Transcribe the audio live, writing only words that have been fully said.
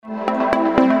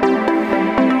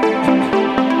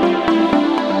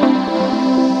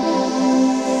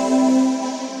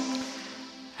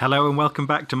Hello and welcome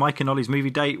back to Mike and Ollie's Movie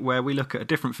Date, where we look at a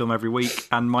different film every week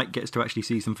and Mike gets to actually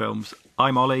see some films.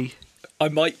 I'm Ollie.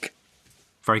 I'm Mike.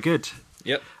 Very good.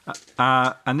 Yep.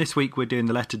 And this week we're doing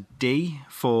the letter D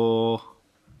for...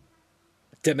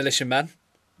 Demolition Man.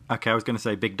 Okay, I was going to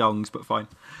say Big Dongs, but fine.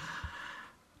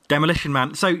 Demolition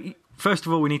Man. So, first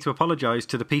of all, we need to apologise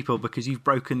to the people because you've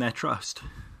broken their trust.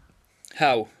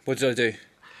 How? What did I do?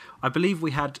 I believe we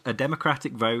had a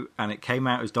democratic vote and it came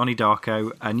out as Donnie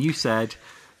Darko and you said...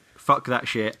 Fuck that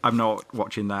shit, I'm not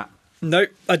watching that. No,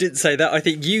 I didn't say that. I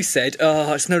think you said,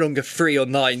 it's no longer 3 or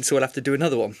 9, so we'll have to do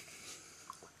another one.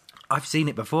 I've seen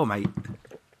it before, mate.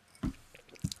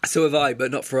 So have I,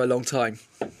 but not for a long time.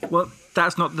 Well,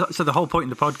 that's not... So the whole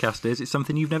point of the podcast is it's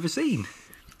something you've never seen.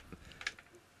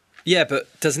 Yeah,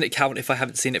 but doesn't it count if I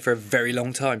haven't seen it for a very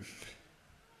long time?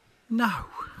 No.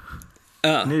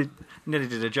 Nearly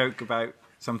did a joke about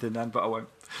something then, but I won't.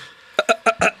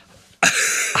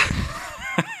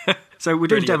 So we're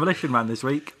doing Demolition Man this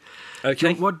week.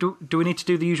 Okay. Do we need to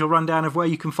do the usual rundown of where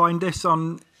you can find this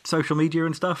on social media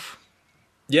and stuff?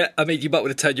 Yeah, I mean, you might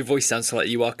want to turn your voice down slightly.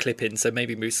 You are clipping, so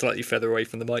maybe move slightly further away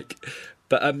from the mic.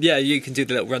 But yeah, you can do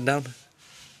the little rundown.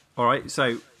 All right,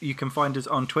 so you can find us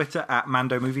on Twitter at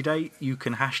Mando Movie Date. You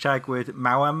can hashtag with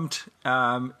Mawamd.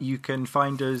 You can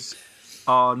find us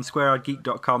on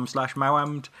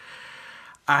squareeyegeek.com/Mawamd.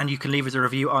 And you can leave us a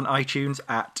review on iTunes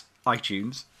at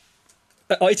iTunes.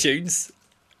 iTunes?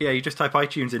 Yeah, you just type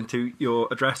iTunes into your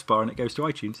address bar and it goes to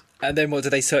iTunes. And then what do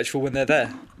they search for when they're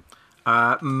there?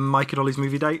 Mike and Ollie's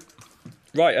Movie Date.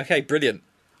 Right, okay, brilliant.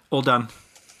 All done.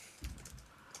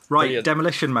 Right, Brilliant.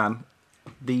 Demolition Man,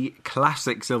 the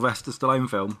classic Sylvester Stallone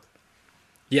film.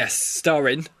 Yes,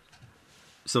 starring...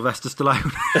 Sylvester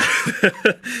Stallone.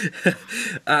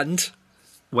 And?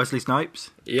 Wesley Snipes.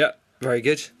 Yeah, very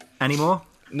good. Any more?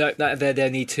 No, they're the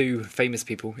only two famous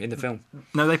people in the film.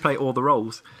 No, they play all the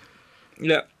roles.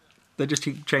 Yeah. They just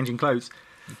keep changing clothes.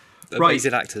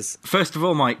 Amazing actors. First of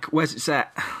all, Mike, where's it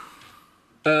set?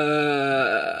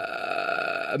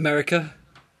 America.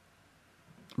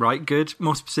 Right, good.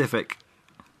 More specific.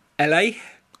 LA.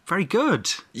 Very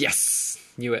good. Yes,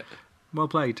 knew it. Well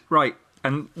played. Right,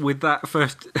 and with that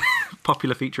first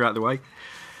popular feature out of the way,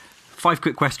 5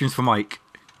 quick questions for Mike.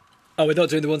 Oh, we're not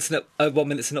doing the 1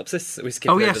 minute synopsis? We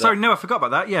oh, yeah, sorry, no, I forgot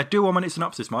about that. Yeah, do a 1 minute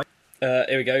synopsis, Mike.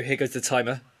 Here we go. Here goes the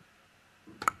timer.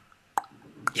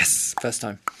 Yes, first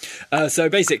time. So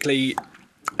basically,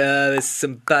 there's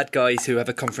some bad guys who have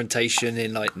a confrontation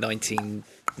in like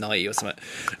 1990 or something.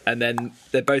 And then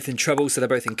they're both in trouble, so they're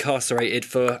both incarcerated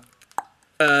for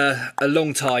a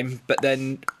long time. But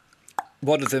then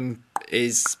one of them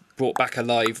is brought back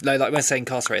alive. No, like when I say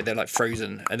incarcerated, they're like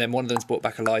frozen. And then one of them's brought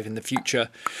back alive in the future.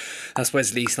 That's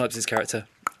Wesley Snipes' character.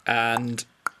 And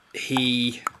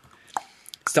he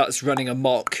starts running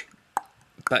amok,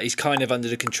 but he's kind of under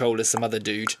the control of some other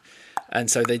dude. And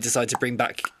so they decide to bring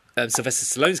back Sylvester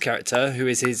Stallone's character, who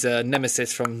is his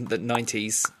nemesis from the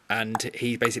 90s. And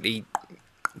he's basically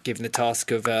given the task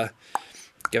of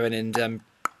going and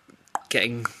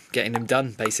getting him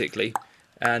done, basically.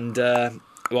 And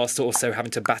whilst also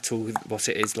having to battle with what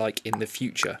it is like in the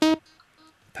future.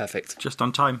 Perfect. Just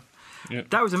on time. Yeah.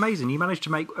 That was amazing. You managed to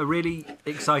make a really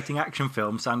exciting action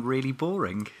film sound really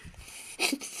boring.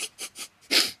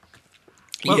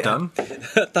 Well done.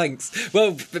 Thanks.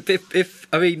 Well, if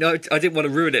I mean, I didn't want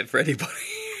to ruin it for anybody.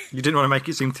 You didn't want to make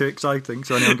it seem too exciting,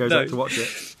 so anyone goes out to watch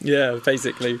it. Yeah,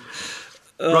 basically.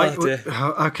 Right.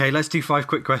 Oh, okay, let's do 5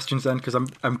 quick questions then, because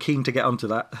I'm keen to get onto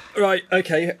that. Right.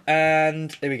 Okay.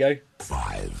 And here we go.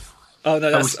 5. Oh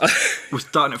no, that's we're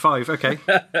starting at 5. Okay.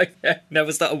 okay. No,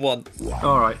 we'll start at 1.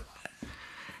 All right.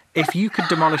 If you could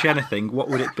demolish anything, what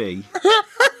would it be?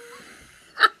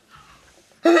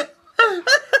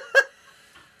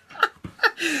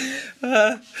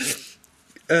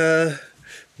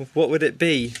 What would it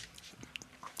be?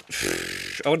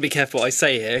 I want to be careful what I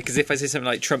say here, because if I say something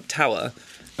like Trump Tower,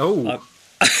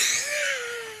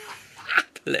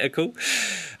 political.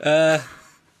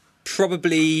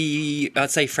 Probably,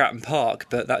 I'd say Fratton Park,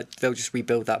 but they'll just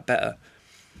rebuild that better.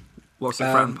 What's the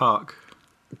Fratton Park?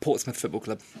 Portsmouth Football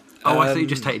Club. Oh, I thought you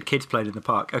just hated kids playing in the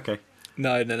park. Okay.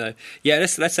 No. Yeah,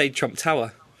 let's say Trump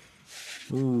Tower.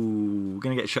 Ooh, we're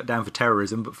going to get shut down for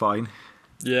terrorism, but fine.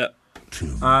 Yeah.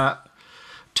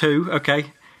 2,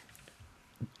 okay.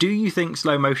 Do you think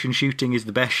slow motion shooting is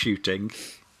the best shooting?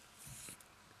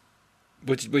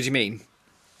 What do you mean?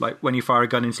 Like when you fire a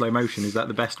gun in slow motion, is that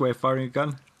the best way of firing a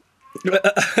gun?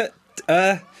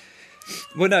 Well,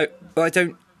 no, I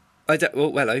don't.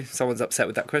 Well, hello. Someone's upset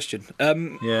with that question.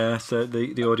 Yeah, so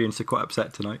the audience are quite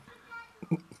upset tonight.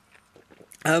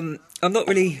 I'm not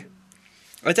really.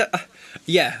 I don't.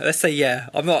 Yeah, let's say yeah.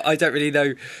 I'm not. I don't really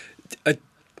know. I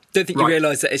don't think you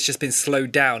realise that it's just been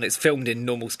slowed down. It's filmed in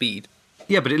normal speed.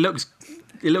 Yeah, but it looks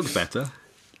better.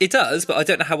 It does, but I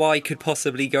don't know how I could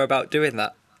possibly go about doing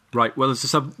that. Right. Well,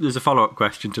 there's a follow-up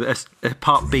question to this,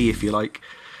 part B, if you like.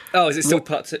 Oh, is it still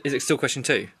Is it still question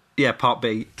 2? Yeah, part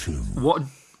B. What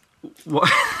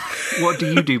what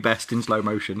do you do best in slow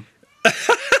motion?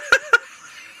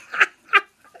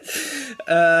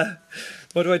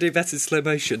 What do I do best in slow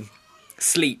motion?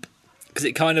 Sleep, because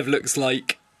it kind of looks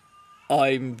like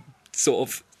I'm sort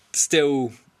of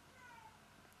still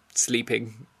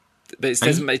sleeping, but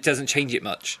it doesn't change it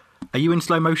much. Are you in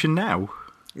slow motion now?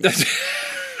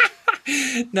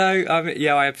 No,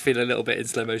 I am feeling a little bit in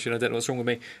slow motion. I don't know what's wrong with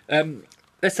me.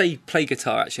 Let's say play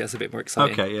guitar, actually, that's a bit more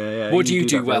exciting. Okay, yeah. What do you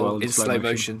do well in slow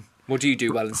motion? What do you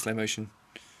do well in slow motion?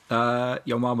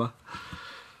 Your mama.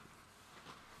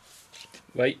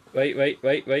 Wait.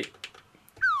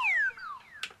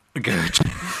 Good.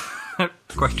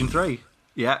 Question 3.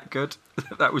 Yeah, good.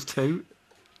 That was 2.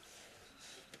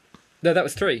 No, that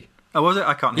was 3. Oh, was it?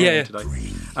 I can't hear you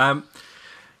today.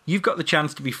 You've got the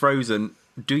chance to be frozen.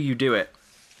 Do you do it?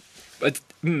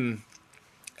 Am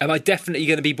I definitely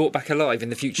going to be brought back alive in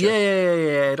the future?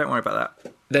 Yeah. Don't worry about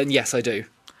that. Then yes, I do.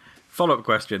 Follow-up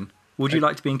question. Would you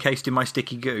like to be encased in my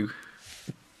sticky goo?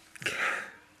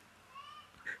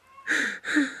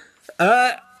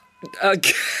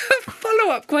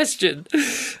 Follow-up question.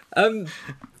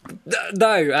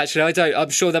 No, actually, I don't.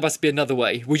 I'm sure there must be another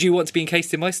way. Would you want to be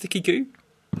encased in my sticky goo?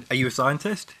 Are you a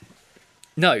scientist?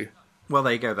 No. Well,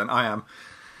 there you go then. I am.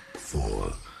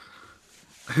 4.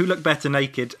 Who looked better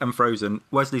naked and frozen,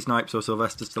 Wesley Snipes or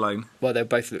Sylvester Stallone? Well, they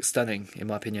both look stunning, in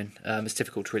my opinion. It's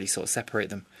difficult to really sort of separate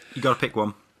them. You got to pick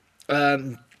one.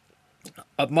 I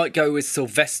might go with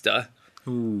Sylvester.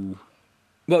 Ooh.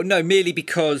 Well, no, merely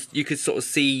because you could sort of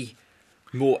see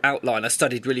more outline. I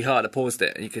studied really hard. I paused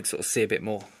it, and you could sort of see a bit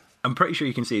more. I'm pretty sure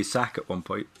you can see his sack at one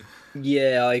point.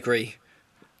 Yeah, I agree.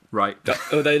 Right.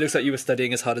 Although it looks like you were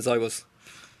studying as hard as I was.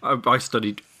 I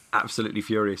studied absolutely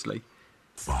furiously.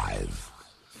 5.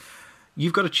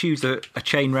 You've got to choose a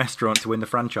chain restaurant to win the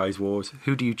franchise wars.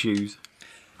 Who do you choose?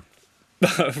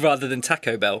 Rather than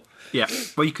Taco Bell? Yeah.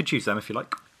 Well, you could choose them if you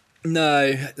like.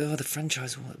 No. Oh, the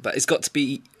franchise war. But it's got to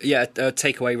be, a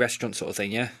takeaway restaurant sort of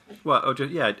thing, yeah? Well, or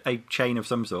just, a chain of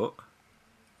some sort.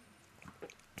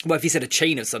 Well, if you said a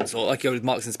chain of some sort, like go with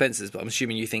Marks and Spencer's, but I'm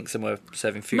assuming you think somewhere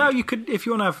serving food. No, you could, if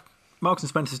you want to have... Marks and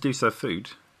Spencer's do serve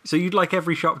food. So you'd like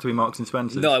every shop to be Marks and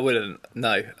Spencer's? No, I wouldn't.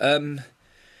 No.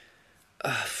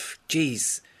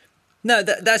 Jeez. No,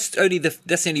 that's the only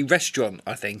restaurant,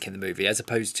 I think, in the movie, as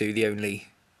opposed to the only...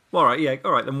 All right, yeah.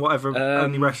 All right, then whatever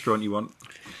only restaurant you want.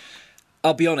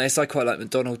 I'll be honest, I quite like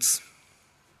McDonald's.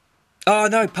 Oh,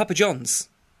 no, Papa John's.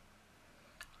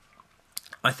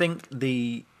 I think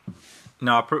the...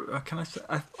 No, can I say...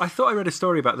 I thought I read a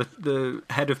story about the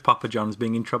head of Papa John's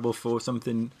being in trouble for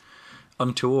something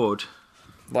untoward.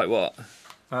 Like what?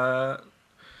 Let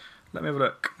me have a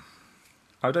look.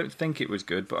 I don't think it was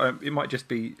good, but it might just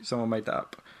be someone made that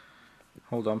up.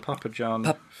 Hold on, Papa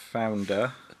John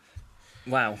founder.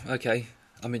 Wow, okay.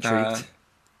 I'm intrigued.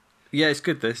 Yeah, it's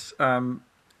good, this.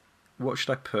 What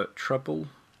should I put? Trouble?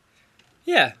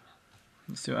 Yeah.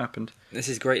 Let's see what happened. This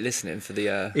is great listening for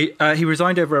the... He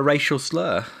resigned over a racial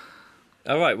slur.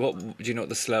 All right, do you know what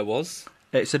the slur was?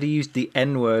 It said he used the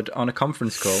N-word on a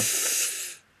conference call.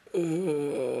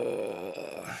 Ooh.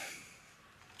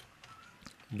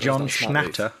 John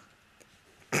Schnatter.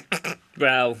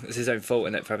 Well, it's his own fault,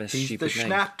 isn't it, for having a stupid name? He's the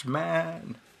Schnat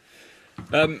Man.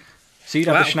 So you'd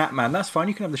have the Schnat Man. That's fine.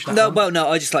 You can have the Schnat Man. Well, no,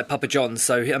 I just like Papa John.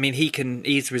 So I mean,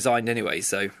 he's resigned anyway.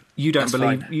 So you don't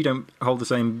you don't hold the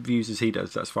same views as he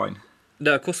does. That's fine.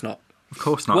 No, of course not. Of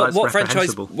course not. That's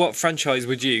reprehensible. What franchise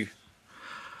would you?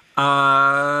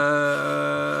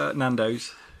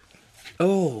 Nando's.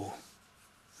 Oh,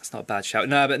 that's not a bad shout.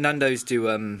 No, but Nando's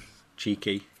do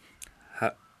cheeky.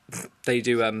 They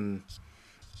do.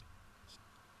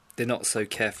 They're not so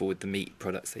careful with the meat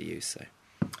products they use. So,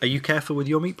 are you careful with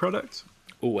your meat products?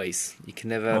 Always. You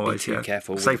can never be too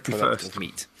careful with Safety the product first. of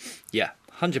meat. Yeah,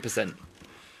 100%.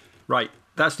 Right,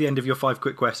 that's the end of your 5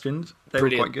 quick questions. They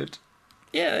Brilliant. were quite good.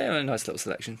 Yeah, a nice little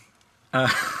selection.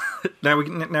 Now we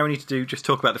need to just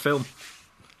talk about the film.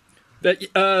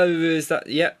 Is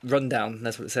that rundown?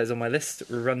 That's what it says on my list.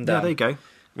 Rundown. Yeah, there you go.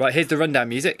 Right, here's the rundown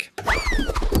music.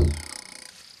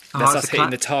 That's us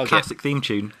hitting the target. Classic theme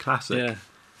tune. Classic.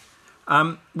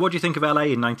 Yeah. What do you think of LA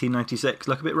in 1996?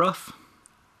 Look a bit rough?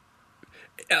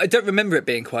 I don't remember it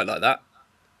being quite like that.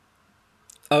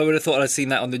 I would have thought I'd seen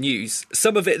that on the news.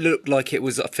 Some of it looked like it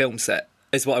was a film set.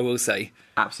 is what I will say.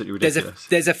 Absolutely ridiculous.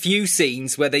 There's a few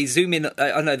scenes where they zoom in. I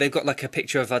don't know, they've got like a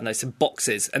picture of, I don't know, some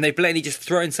boxes, and they've blatantly just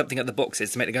thrown something at the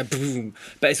boxes to make it go boom.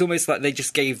 But it's almost like they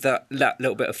just gave that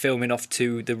little bit of filming off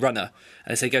to the runner,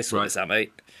 and they say, "Go sort this out,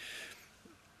 mate."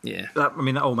 Yeah. That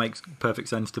all makes perfect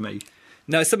sense to me.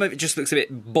 No, some of it just looks a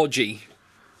bit bodgy.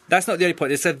 That's not the only point.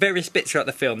 There's various bits throughout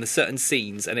the film. There's certain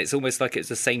scenes, and it's almost like it's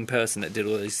the same person that did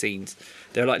all those scenes.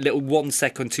 They're like little 1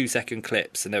 second, 2 second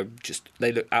clips, and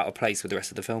they look out of place with the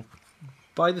rest of the film.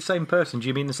 By the same person, do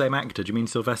you mean the same actor? Do you mean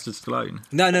Sylvester Stallone?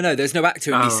 No. There's no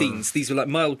actor in these scenes. These were like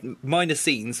minor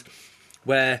scenes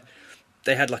where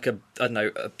they had like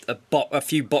a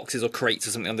few boxes or crates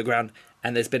or something on the ground,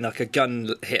 and there's been like a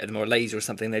gun hit them or a laser or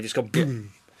something. They've just gone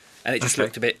boom, and it just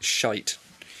looked a bit shite.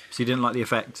 So you didn't like the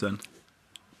effects then?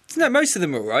 No, most of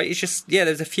them were all right. It's just,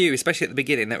 there's a few, especially at the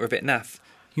beginning, that were a bit naff.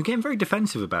 You're getting very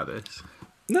defensive about this.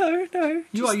 No.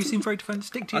 You seem very defensive.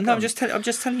 Stick to your No, I'm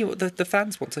just telling you what the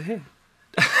fans want to hear.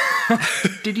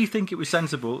 Did you think it was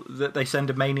sensible that they send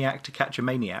a maniac to catch a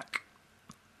maniac?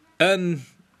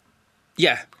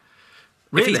 Yeah.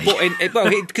 Really? If he's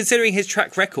brought in, considering his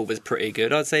track record was pretty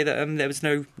good, I'd say that there was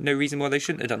no reason why they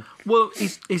shouldn't have done. Well,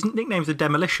 his nickname's the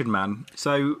Demolition Man,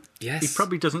 so he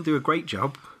probably doesn't do a great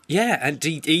job. Yeah, and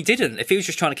he didn't. If he was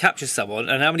just trying to capture someone,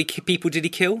 and how many people did he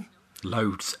kill?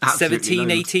 Loads. 17,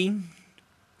 loads. 18,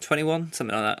 21,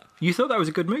 something like that. You thought that was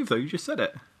a good move, though. You just said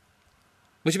it.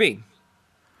 What do you mean?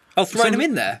 Oh, throwing him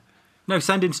in there? No,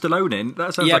 sending Stallone in.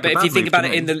 That sounds like a bad move. But if you think about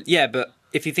it but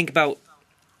if you think about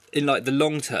in like the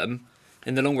long term,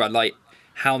 in the long run, like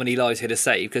how many lives he'd have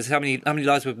saved? Because how many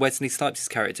lives would Wesley Snipes'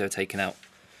 character have taken out?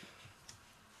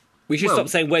 We should stop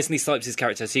saying Wesley Snipes'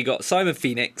 character. So you got Simon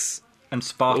Phoenix and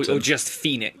Spartan, or just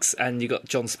Phoenix, and you got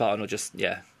John Spartan, or just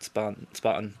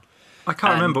Spartan. I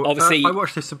can't remember. Obviously, I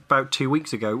watched this about 2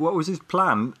 weeks ago. What was his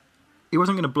plan? He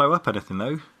wasn't going to blow up anything,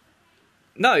 though.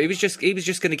 No, he was just going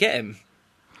to get him.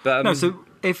 But no, so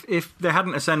if they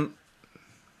hadn't sent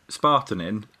Spartan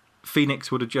in,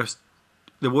 Phoenix would have just,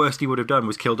 the worst he would have done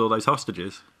was killed all those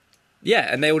hostages. Yeah,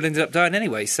 and they all ended up dying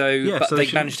anyway. But they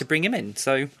managed to bring him in.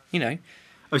 So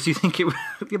Oh, so you think it?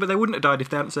 Yeah, but they wouldn't have died if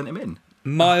they hadn't sent him in.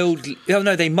 Mildly. Oh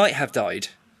no, they might have died.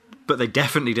 But they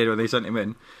definitely did when they sent him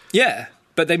in. Yeah,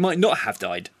 but they might not have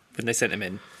died when they sent him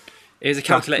in. It was a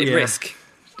calculated risk.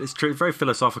 It's true. Very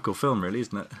philosophical film, really,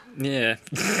 isn't it? Yeah.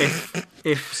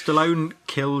 if Stallone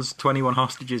kills 21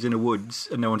 hostages in a woods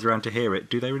and no one's around to hear it,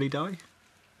 do they really die?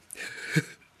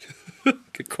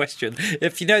 Good question.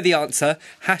 If you know the answer,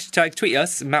 hashtag tweet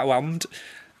us, Mawamd,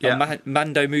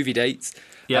 Mando Movie Dates,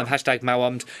 hashtag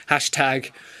Mawamd,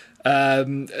 hashtag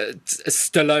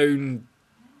Stallone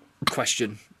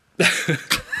question.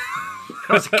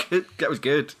 That was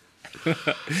good.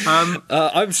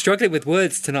 I'm struggling with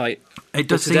words tonight. It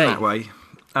does seem that way.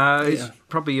 It's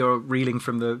probably you're reeling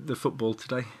from the football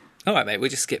today. All right, mate.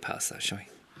 We'll just skip past that, shall we?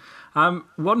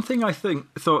 One thing I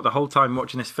thought the whole time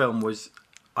watching this film was,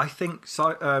 I think,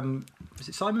 was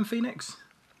it Simon Phoenix?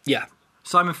 Yeah.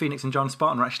 Simon Phoenix and John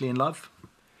Spartan are actually in love.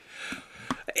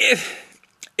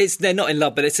 They're not in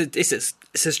love, but it's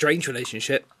a strange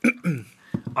relationship.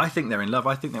 I think they're in love.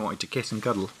 I think they wanted to kiss and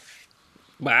cuddle.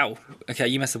 Wow. Okay,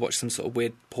 you must have watched some sort of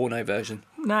weird porno version.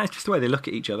 No, it's just the way they look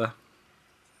at each other.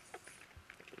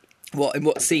 What, in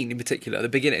what scene in particular? At the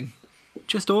beginning?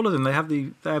 Just all of them. They have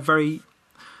very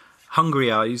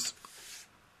hungry eyes.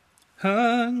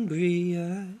 Hungry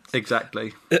eyes.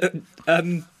 Exactly.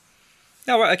 Oh,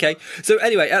 right, okay. So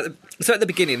anyway, at the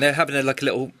beginning, they're having a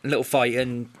little fight,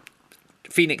 and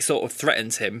Phoenix sort of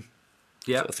threatens him.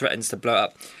 Yeah. Sort of threatens to blow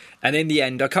up. And in the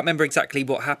end, I can't remember exactly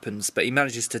what happens, but he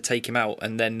manages to take him out,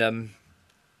 and then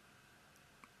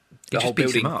the whole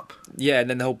building beats him up. Yeah, and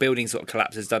then the whole building sort of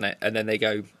collapses, doesn't it? And then they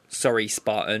go, "Sorry,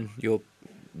 Spartan, you're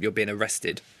being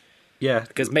arrested." Yeah,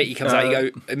 because Matey comes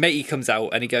out. Matey comes out,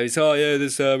 and he goes, "Oh yeah,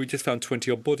 there's we just found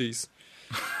 20 odd bodies."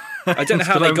 I don't know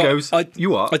how they got.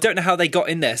 You are. I don't know how they got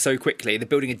in there so quickly. The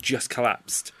building had just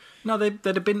collapsed. No, they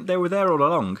were there all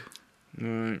along.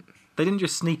 Mm. They didn't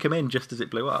just sneak them in just as it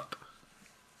blew up.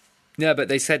 Yeah, but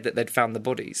they said that they'd found the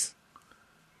bodies.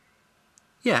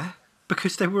 Yeah,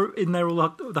 because they were in there all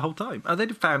the whole time.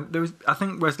 They'd found there was. I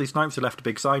think Wesley Snipes had left a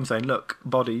big sign saying, "Look,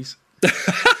 bodies."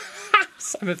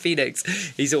 Simon Phoenix,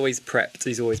 he's always prepped.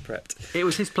 It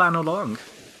was his plan all along.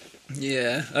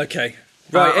 Yeah. Okay.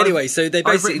 Right. Anyway, so they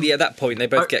basically at that point they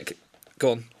both get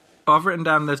gone. I've written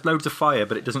down there's loads of fire,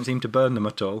 but it doesn't seem to burn them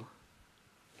at all.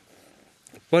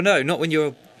 Well, no, not when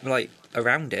you're like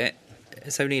around it.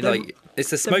 It's only it's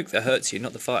the smoke that hurts you,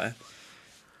 not the fire.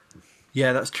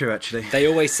 Yeah, that's true, actually. They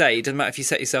always say it doesn't matter if you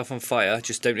set yourself on fire,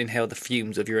 just don't inhale the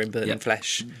fumes of your own burning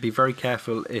flesh. Be very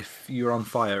careful if you're on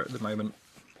fire at the moment.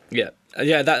 Yeah.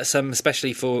 That's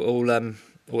especially for all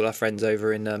our friends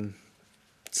over in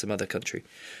some other country.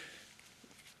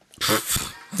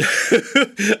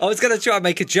 I was going to try and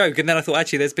make a joke, and then I thought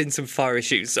actually there's been some fire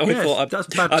issues, so I thought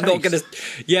that's bad I'm not taste. going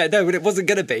to. Yeah, no, but it wasn't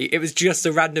going to be. It was just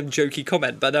a random jokey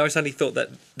comment. But I suddenly thought that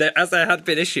as there had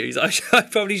been issues, I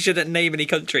probably shouldn't name any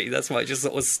country. That's why I just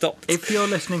sort of stopped. If you're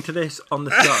listening to this on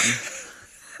the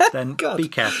sun, then be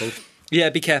careful. Yeah,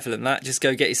 be careful in that. Just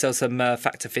go get yourself some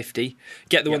Factor 50.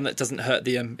 Get the one that doesn't hurt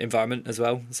the environment as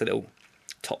well. It's a little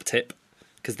top tip,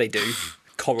 because they do.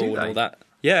 Coral and all that.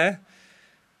 Yeah.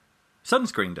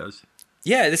 Sunscreen does?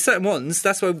 Yeah, there's certain ones.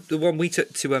 That's why the one we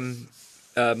took to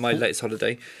my latest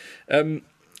holiday. It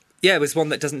was one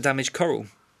that doesn't damage coral.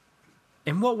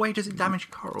 In what way does it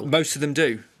damage coral? Most of them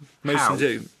do. How? Of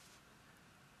them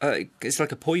do. It's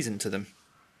like a poison to them.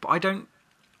 But I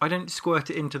don't squirt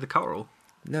it into the coral.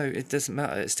 No, it doesn't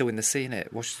matter. It's still in the sea, innit?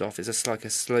 It washes off. It's just like a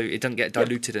slow... It doesn't get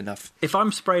diluted enough. If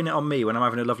I'm spraying it on me when I'm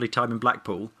having a lovely time in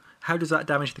Blackpool, how does that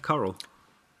damage the coral?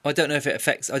 I don't know if it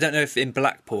affects... I don't know if in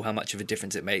Blackpool how much of a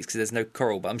difference it makes, because there's no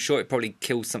coral, but I'm sure it probably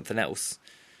kills something else.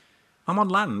 I'm on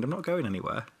land. I'm not going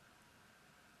anywhere.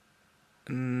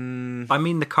 I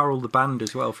mean the Coral, the band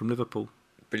as well, from Liverpool.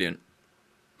 Brilliant.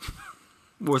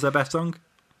 What was their best song?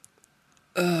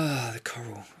 The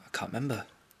Coral. I can't remember.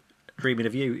 Dreaming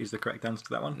of You is the correct answer to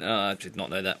that one. No, I did not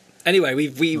know that. Anyway,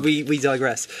 we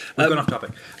digress. We've gone off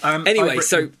topic. Anyway,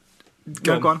 so...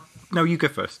 Go on. No, you go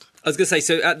first. I was going to say,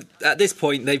 so at this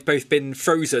point, they've both been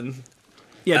frozen.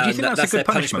 Yeah, do you think that's a good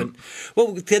punishment?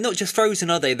 Well, they're not just frozen,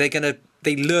 are they?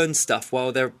 They learn stuff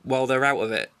while they're out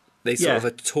of it. They sort of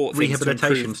are taught things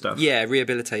rehabilitation stuff. Yeah,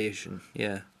 rehabilitation.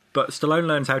 Yeah. But Stallone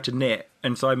learns how to knit,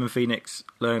 and Simon Phoenix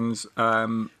learns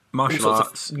martial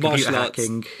arts, computer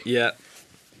hacking,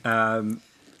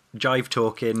 jive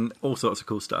talking, all sorts of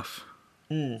cool stuff.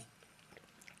 And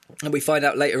we find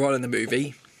out later on in the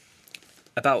movie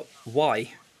about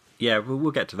why. Yeah, we'll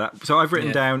get to that. So I've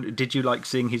written down, did you like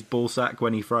seeing his ballsack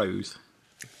when he froze?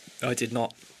 I did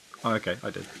not. Oh, okay, I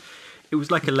did. It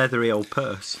was like a leathery old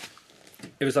purse.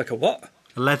 It was like a what?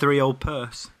 A leathery old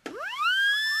purse.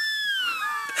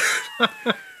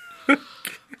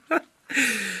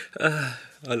 I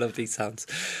love these sounds.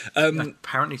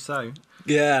 Apparently so.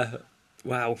 Yeah.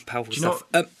 Wow, powerful stuff.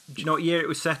 Do you know what year it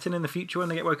was set in the future when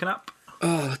they get woken up?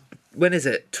 Oh, when is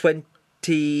it?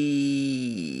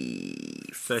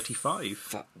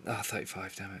 35.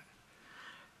 35, damn it.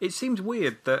 It seems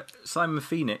weird that Simon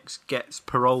Phoenix gets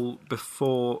parole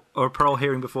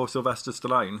hearing before Sylvester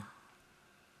Stallone.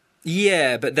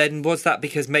 Yeah, but then was that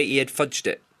because Matey had fudged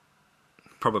it?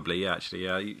 Probably, yeah, actually,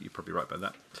 yeah, you're probably right about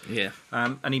that. Yeah.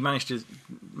 And he managed to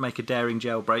make a daring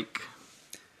jailbreak.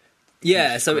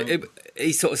 Yeah, so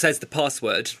he sort of says the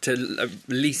password to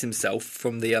release himself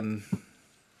from the...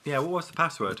 Yeah, what was the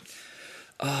password?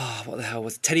 Oh, what the hell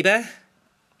was it? Teddy bear?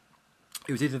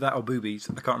 It was either that or boobies.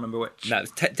 I can't remember which. No, it was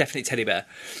definitely teddy bear.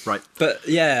 Right. But,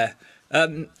 yeah.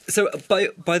 So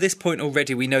by this point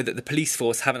already, we know that the police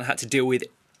force haven't had to deal with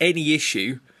any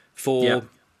issue for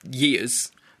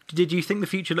years. Did you think the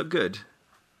future looked good?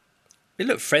 It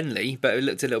looked friendly, but it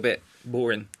looked a little bit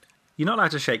boring. You're not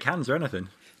allowed to shake hands or anything.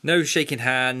 No shaking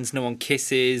hands, no one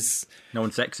kisses. No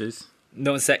one sexes.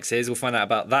 No one sexes. We'll find out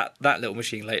about that little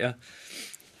machine later.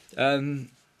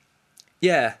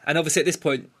 Yeah, and obviously at this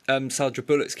point, Sandra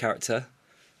Bullock's character,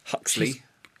 Huxley... She's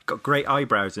got great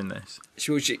eyebrows in this.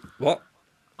 What?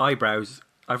 Eyebrows.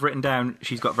 I've written down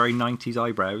she's got very 90s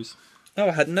eyebrows. Oh,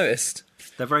 I hadn't noticed.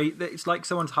 It's like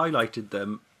someone's highlighted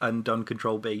them and done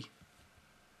Control B.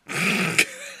 I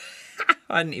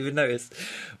hadn't even noticed.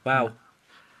 Wow.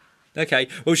 Okay,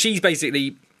 well, she's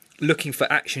basically looking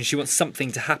for action. She wants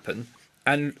something to happen.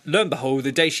 And lo and behold,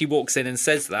 the day she walks in and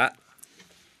says that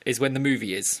is when the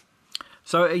movie is.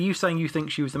 So are you saying you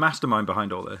think she was the mastermind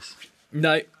behind all this?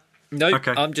 No.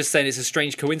 Okay. I'm just saying it's a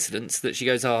strange coincidence that she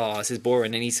goes, this is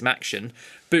boring, I need some action.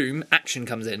 Boom, action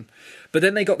comes in. But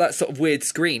then they got that sort of weird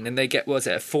screen and they get, what was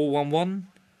it, a 411?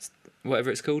 Whatever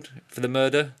it's called, for the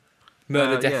murder.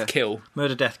 Death, kill.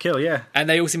 Murder, death, kill, yeah. And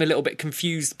they all seem a little bit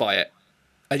confused by it.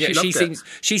 And yet she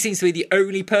seems to be the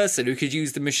only person who could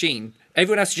use the machine.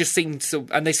 Everyone else just seemed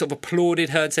and they sort of applauded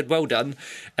her and said, well done,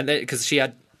 and because she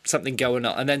had something going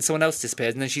on. And then someone else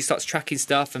disappears, and then she starts tracking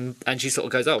stuff, and she sort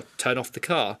of goes, oh, turn off the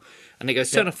car. And they go,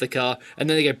 turn off the car, and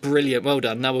then they go, brilliant, well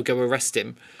done, now we'll go arrest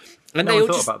him. And no one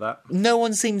thought about that. No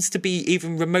one seems to be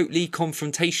even remotely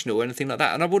confrontational or anything like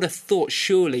that. And I would have thought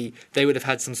surely they would have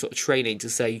had some sort of training to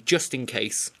say, just in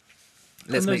case,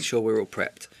 let's make sure we're all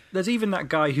prepped. There's even that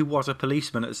guy who was a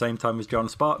policeman at the same time as John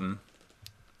Spartan.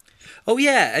 Oh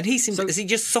yeah, and has he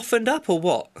just softened up or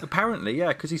what? Apparently, yeah,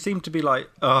 because he seemed to be like,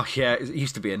 oh yeah, it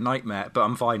used to be a nightmare, but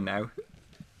I'm fine now.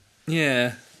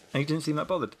 Yeah. And he didn't seem that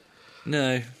bothered.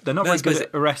 No. They're not very good at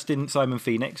arresting Simon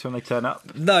Phoenix when they turn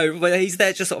up. No, but he's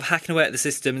there just sort of hacking away at the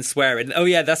system and swearing. Oh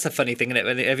yeah, that's a funny thing, isn't it?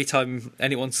 When every time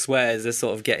anyone swears, they're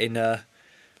sort of getting a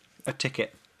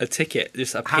ticket. A ticket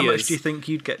just appears. How much do you think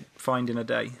you'd get fined in a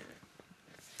day?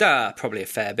 Probably a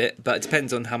fair bit, but it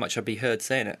depends on how much I'd be heard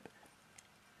saying it.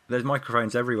 There's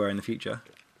microphones everywhere in the future.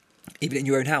 Even in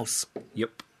your own house?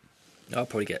 Yep. I'll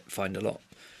probably get fined a lot.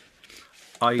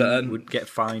 I would get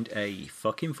fined a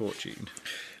fucking fortune.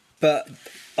 But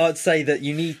I'd say that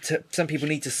some people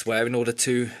need to swear in order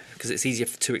to, because it's easier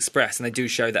to express, and they do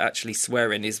show that actually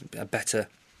swearing is a better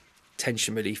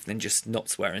tension relief than just not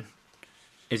swearing.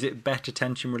 Is it better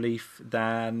tension relief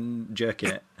than jerking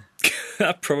it?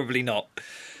 Probably not.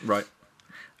 Right.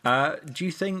 Do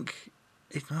you think...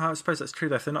 I suppose that's true,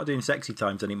 though. If they're not doing sexy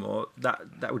times anymore, that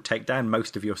would take down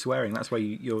most of your swearing. That's why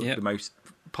you're the most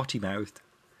potty-mouthed.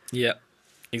 Yeah,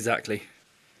 exactly.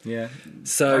 Yeah.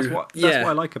 So that's what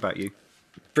I like about you.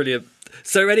 Brilliant.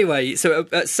 So anyway,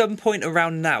 at some point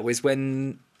around now is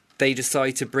when they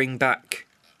decide to bring back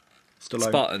Stallone.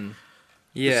 Spartan.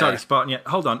 Yeah. Sorry, Spartan. Yeah.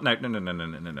 Hold on.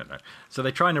 No. So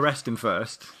they try and arrest him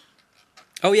first.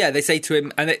 Oh yeah, they say to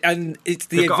him, and it's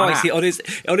the advice on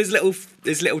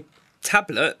his little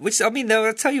tablet. Which I mean,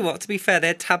 I'll tell you what. To be fair, they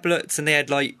had tablets and they had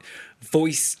like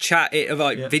voice chat,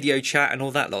 video chat, and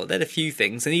all that lot. They had a few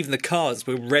things, and even the cars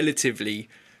were relatively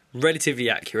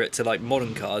accurate to like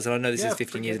modern cars. And I know this is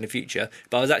 15 years in the future,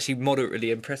 but I was actually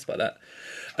moderately impressed by that.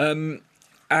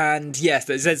 And yes,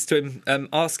 it says to him,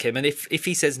 ask him, and if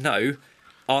he says no,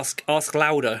 ask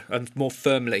louder and more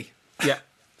firmly. Yeah.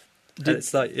 And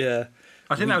it's like, yeah.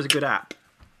 I think that was a good app.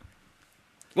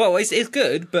 Well, it's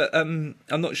good, but I'm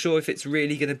not sure if it's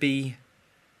really going to be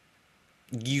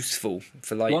useful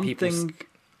for like people. One thing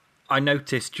I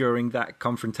noticed during that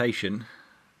confrontation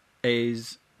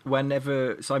is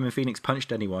whenever Simon Phoenix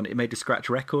punched anyone, it made a scratch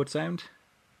record sound.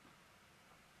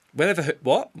 Whenever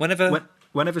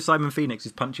Simon Phoenix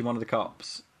is punching one of the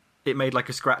cops, it made like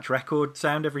a scratch record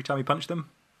sound every time he punched them.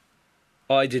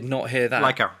 I did not hear that.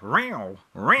 Like a row.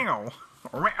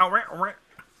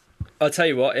 I'll tell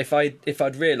you what, if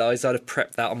I'd realised, I'd have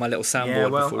prepped that on my little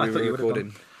soundboard before we were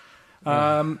recording.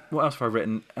 What else have I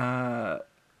written?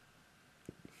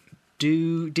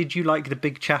 Did you like the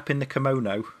big chap in the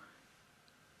kimono?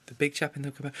 The big chap in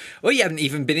the kimono? Oh, he hadn't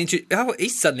even been introduced. Oh,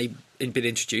 he's suddenly been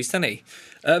introduced, hasn't he?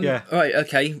 Yeah. Right,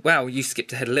 okay. Wow, you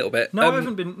skipped ahead a little bit. No, I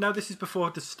haven't been. No, this is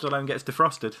before Stallone gets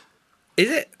defrosted.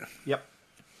 Is it? Yep.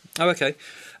 Oh, okay.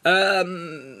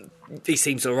 He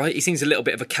seems all right. He seems a little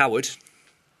bit of a coward.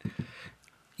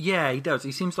 Yeah, he does.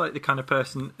 He seems like the kind of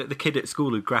person, the kid at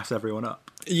school who'd grass everyone up.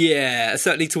 Yeah,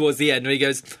 certainly towards the end, when he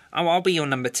goes, "Oh, I'll be your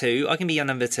number 2. I can be your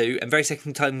number 2." And very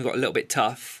second time, he got a little bit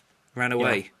tough, ran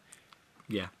away.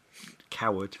 Yeah.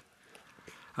 Coward.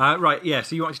 Right, yeah,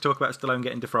 so you want to talk about Stallone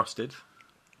getting defrosted?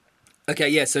 Okay,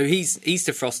 yeah, so he's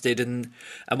defrosted and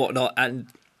whatnot, and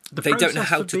they don't know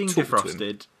how to being talk defrosted to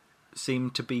him.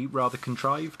 Seemed to be rather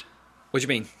contrived. What do you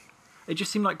mean? It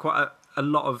just seemed like quite a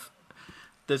lot of...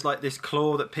 There's like this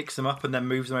claw that picks them up and then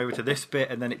moves them over to this bit,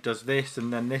 and then it does this,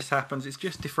 and then this happens. It's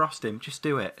just defrost him. Just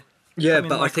do it. Yeah,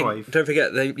 but I think... Don't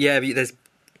forget,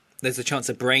 there's a chance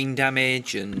of brain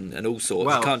damage and all sorts.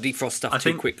 Well, you can't defrost stuff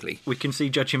too quickly. We can see,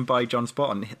 judging by John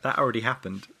Spotton, that already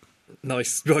happened.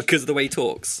 Nice, because of the way he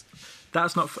talks.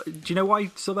 That's not... Do you know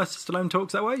why Sylvester Stallone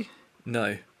talks that way?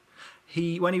 No.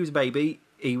 When he was a baby,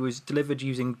 he was delivered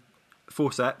using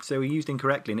forceps, so he used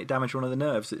incorrectly and it damaged one of the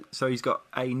nerves. So he's got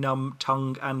a numb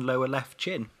tongue and lower left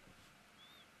chin.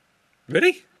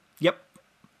 Really? Yep.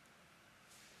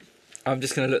 I'm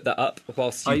just going to look that up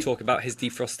whilst you talk about his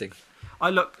defrosting.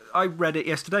 I read it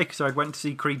yesterday because I went to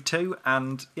see Creed 2,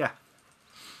 and yeah.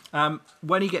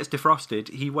 When he gets defrosted,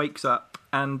 he wakes up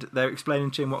and they're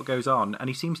explaining to him what goes on, and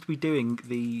he seems to be doing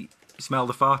the smell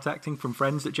the fart acting from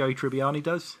Friends that Joey Tribbiani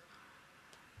does.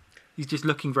 He's just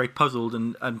looking very puzzled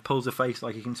and pulls a face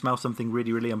like he can smell something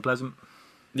really, really unpleasant.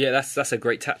 Yeah, that's a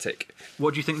great tactic.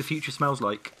 What do you think the future smells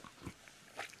like?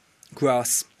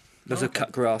 Grass. Lots of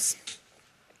cut grass.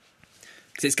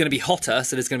 Because it's going to be hotter,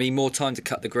 so there's going to be more time to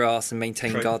cut the grass and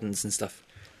maintain gardens and stuff.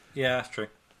 Yeah, that's true.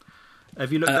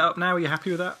 Have you looked that up now? Are you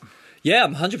happy with that? Yeah,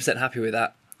 I'm 100% happy with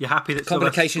that. You're happy that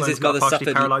complications his mother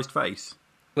suffered. Paralysed face.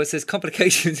 Well, it says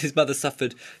complications his mother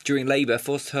suffered during labour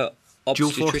forced her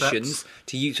obstetricians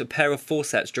to use a pair of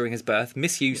forceps during his birth.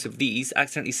 Misuse of these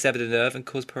accidentally severed a nerve and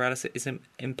caused paralysis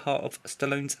in part of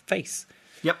Stallone's face.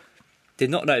 Yep. Did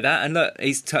not know that, and look,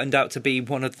 he's turned out to be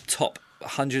one of the top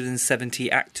 170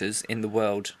 actors in the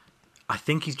world. I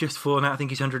think he's just fallen out. I think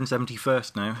he's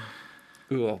 171st now.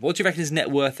 Ooh, what do you reckon his net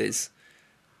worth is?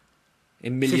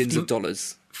 In millions of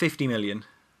dollars. 50 million.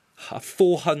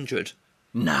 400.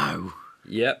 No.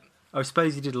 Yep. I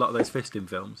suppose he did a lot of those fisting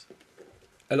films.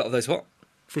 A lot of those what?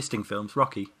 Fisting films.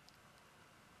 Rocky.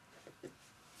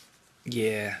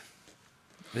 Yeah.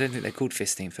 I don't think they're called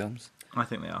fisting films. I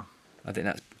think they are. I think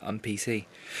that's on PC.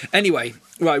 Anyway,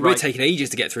 right, we're taking ages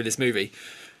to get through this movie.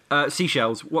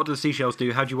 Seashells. What do the seashells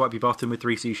do? How do you wipe your bottom with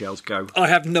 3 seashells? Go. I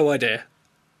have no idea.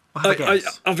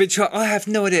 I've been trying. I have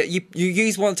no idea. You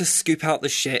use one to scoop out the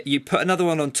shit. You put another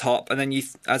one on top, and then you,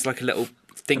 as like a little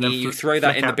thingy, you throw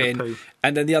that in the bin,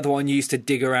 and then the other one you use to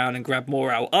dig around and grab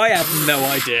more out. I have no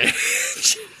idea.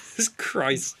 Jesus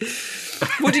Christ!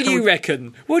 What do you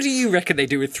reckon? What do you reckon they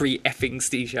do with 3 effing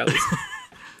seashells?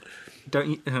 Don't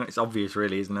you? It's obvious,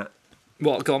 really, isn't it?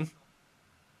 What? Go on.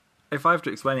 If I have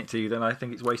to explain it to you, then I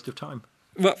think it's a waste of time.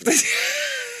 Well,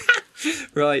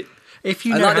 right. If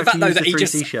you know how to use the 3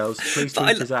 seashells, please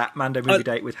tweet us at Mando Movie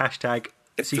Date with hashtag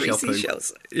seashell poo.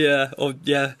 Seashells. Yeah, or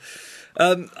yeah.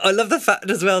 I love the fact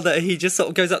as well that he just sort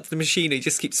of goes up to the machine. He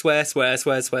just keeps swear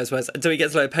until he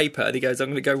gets a load of paper, and he goes, "I'm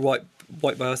going to go wipe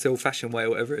my ass the old-fashioned way," or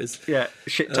whatever it is. Yeah,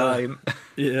 shit time.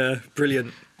 Yeah,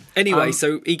 brilliant. Anyway,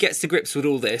 so he gets to grips with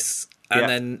all this, and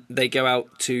then they go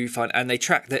out to find, and they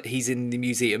track that he's in the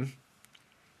museum.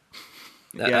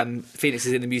 Phoenix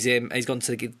is in the museum. And he's gone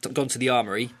to the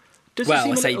armory. Does it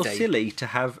seem a little silly to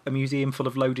have a museum full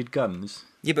of loaded guns?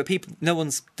 Yeah, but no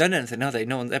one's done anything, are they?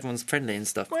 Everyone's friendly and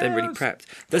stuff. They're really prepped.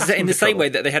 That's in the same way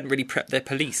that they hadn't really prepped their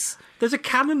police. There's a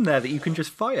cannon there that you can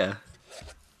just fire.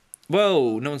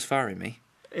 Whoa, no one's firing me.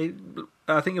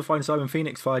 I think you'll find Simon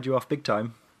Phoenix fired you off big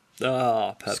time.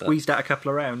 Ah, perfect. Squeezed out a couple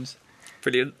of rounds.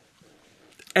 Brilliant.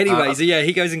 Anyway, so yeah,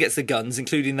 he goes and gets the guns,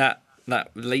 including that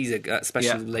laser,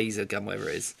 special laser gun, whatever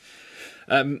it is.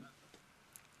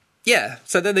 Yeah,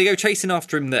 so then they go chasing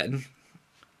after him then.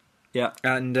 Yeah.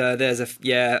 And there's a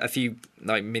few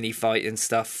like mini fight and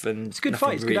stuff, and it's a good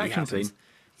fight. It's a good action scene.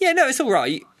 Yeah, no, it's all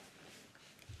right.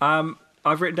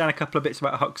 I've written down a couple of bits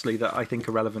about Huxley that I think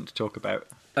are relevant to talk about.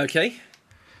 Okay.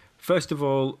 First of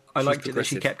all, I liked it that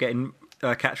she kept getting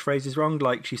catchphrases wrong,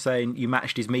 like she's saying you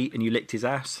matched his meat and you licked his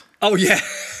ass. Oh yeah,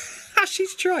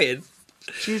 she's trying.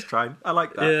 She's trying. I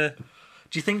like that. Yeah.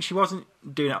 Do you think she wasn't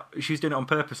doing it? She was doing it on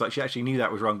purpose. Like she actually knew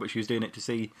that was wrong, but she was doing it to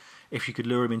see if she could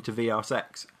lure him into VR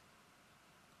sex.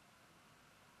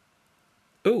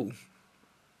 Oh.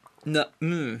 No,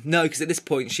 because at this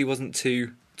point she wasn't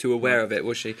too aware of it,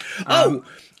 was she?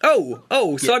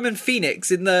 Simon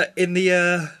Phoenix in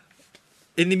the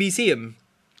museum.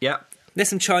 Yeah. There's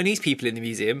some Chinese people in the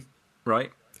museum.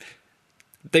 Right.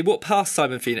 They walk past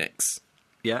Simon Phoenix.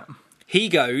 Yeah. He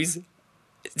goes,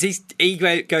 ching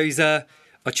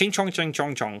chong chong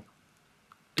chong chong.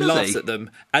 Laughs at them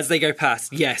as they go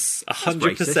past. Yes, 100%. That's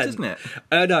racist, isn't it?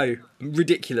 No,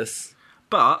 ridiculous.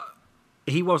 But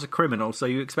he was a criminal, so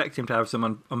you expect him to have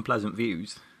some unpleasant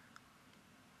views.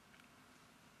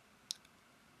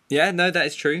 Yeah, no, that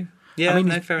is true. Yeah, I mean,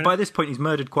 fair enough. By this point, he's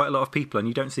murdered quite a lot of people, and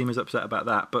you don't seem as upset about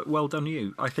that. But well done,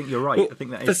 you. I think you're right. Well, I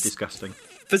think that is disgusting.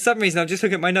 For some reason, I'm just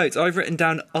looking at my notes. I've written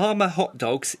down armour hot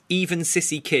dogs, even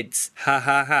sissy kids. Ha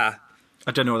ha ha.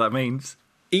 I don't know what that means.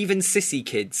 Even sissy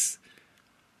kids.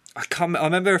 I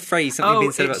remember a phrase, something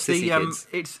being said about sissy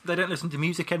kids. They don't listen to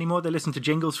music anymore. They listen to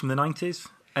jingles from the 90s.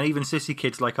 And even sissy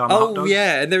kids like armour hot dogs. Oh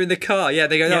yeah, and they're in the car. Yeah,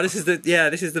 they go, "Oh, this is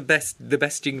the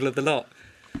best jingle of the lot."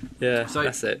 Yeah, so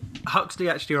that's it. Huxley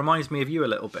actually reminds me of you a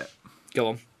little bit. Go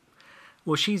on.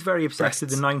 Well, she's very obsessed with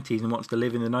the 90s and wants to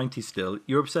live in the 90s still.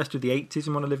 You're obsessed with the 80s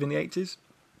and want to live in the 80s?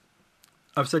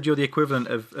 I've said you're the equivalent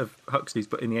of Huxley's,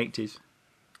 but in the 80s.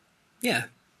 Yeah,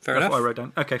 fair enough. That's what I wrote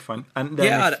down. Okay, fine. And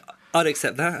then I'd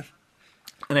accept that.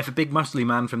 And if a big muscly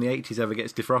man from the 80s ever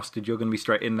gets defrosted, you're going to be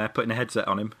straight in there putting a headset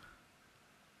on him.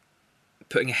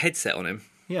 Putting a headset on him?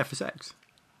 Yeah, for sex.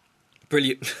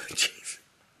 Brilliant. Jeez.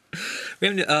 We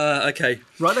haven't. Okay.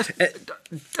 Right. Let's.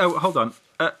 Hold on.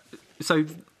 So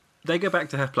they go back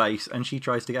to her place, and she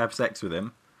tries to have sex with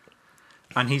him,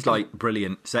 and he's like,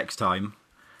 "Brilliant, sex time."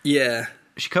 Yeah.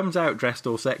 She comes out dressed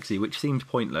all sexy, which seemed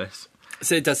pointless.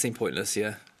 So it does seem pointless,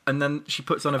 yeah. And then she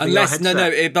puts on a VR headset. No,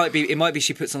 it might be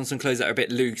she puts on some clothes that are a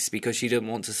bit loose because she didn't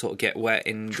want to sort of get wet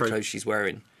in the clothes she's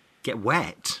wearing. Get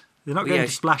wet? They're not going to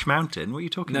Splash Mountain. What are you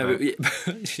talking about? But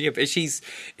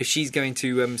if she's going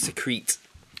to secrete.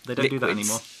 They don't do that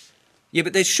anymore. Yeah,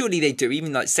 but surely they do,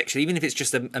 even like sexually, even if it's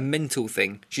just a mental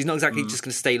thing. She's not exactly just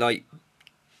going to stay like...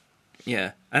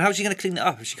 Yeah. And how's she going to clean it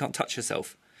up if she can't touch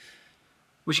herself?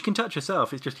 Well, she can touch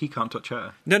herself, it's just he can't touch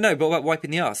her. No, but what about wiping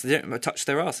the arse? They don't touch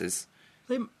their asses.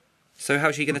 So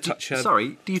how's she going to touch her...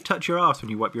 Sorry, do you touch your arse when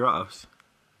you wipe your arse?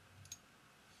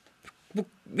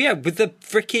 Yeah, with the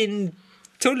freaking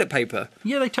toilet paper.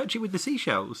 Yeah, they touch it with the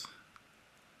seashells.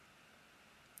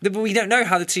 But we don't know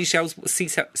how the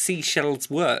seashells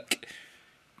work.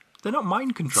 They're not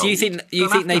mind controlled. So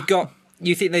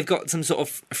you think they've got some sort of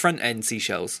front end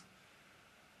seashells?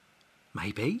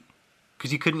 Maybe.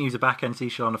 Because you couldn't use a back end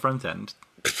seashell on the front end.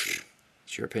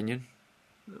 It's your opinion.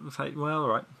 Well,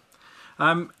 all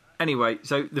right. Anyway,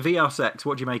 so the VR sex,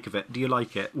 what do you make of it? Do you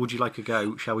like it? Would you like a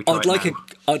go? Shall we try it now?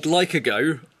 I'd like a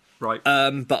go. Right.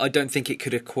 But I don't think it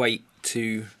could equate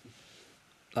to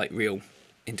like real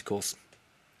intercourse.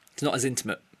 It's not as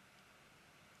intimate.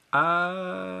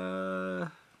 I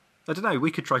don't know. We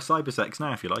could try cyber sex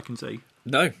now if you like and see.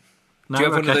 No. No, do you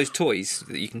have one okay. of those toys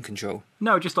that you can control?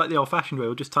 No, just like the old-fashioned way.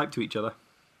 We'll just type to each other.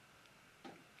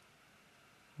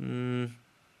 No,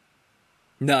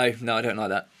 I don't like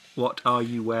that. What are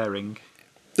you wearing?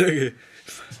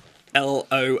 LOL.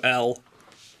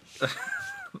 I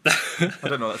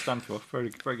don't know what that stands for. Very,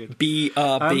 very good.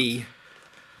 BRB.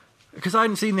 Because I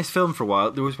hadn't seen this film for a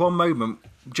while, there was one moment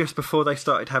just before they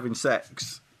started having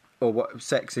sex, or what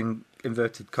sex in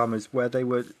inverted commas, where they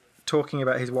were talking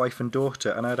about his wife and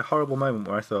daughter, and I had a horrible moment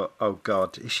where I thought, oh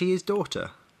God, is she his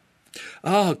daughter?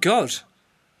 Oh, God.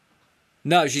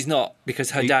 No, she's not,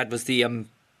 because her dad was the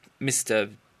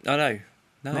Mr. Oh, no.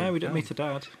 No, we don't meet her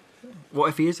dad. What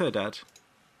if he is her dad?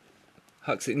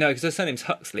 Huxley. No, because her surname's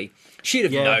Huxley. She'd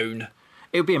have known.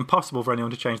 It would be impossible for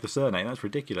anyone to change the surname. That's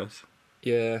ridiculous.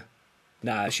 Yeah.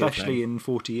 Nah, especially in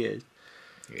 40 years.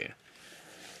 Yeah.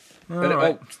 But,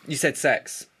 right. Oh, you said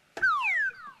sex.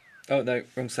 Oh, no,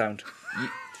 wrong sound.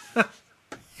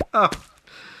 Oh.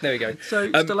 There we go.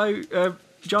 So,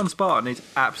 John Spartan is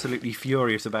absolutely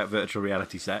furious about virtual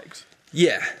reality sex.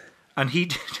 Yeah. And he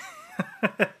did...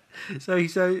 So he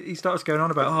starts going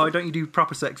on about, don't you do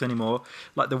proper sex anymore?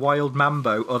 Like the wild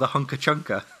mambo or the hunker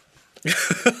chunker.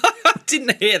 I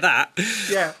didn't hear that.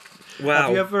 Yeah. Wow.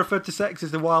 Have you ever referred to sex as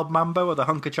the wild mambo or the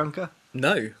hunker chunker?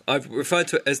 No, I've referred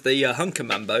to it as the hunker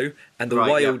mambo and the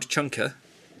wild chunker.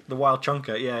 The wild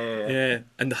chunker, yeah.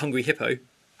 And the hungry hippo.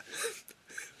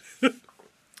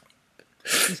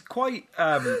 He's quite...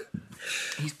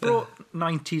 he's brought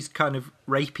 90s kind of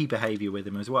rapey behaviour with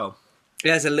him as well. He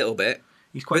has a little bit.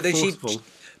 He's quite forceful.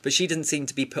 But she didn't seem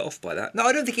to be put off by that. No,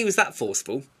 I don't think he was that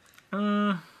forceful.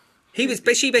 He was,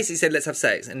 but she basically said, let's have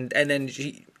sex. And then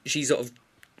she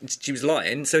was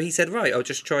lying. So he said, right, I'll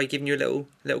just try giving you a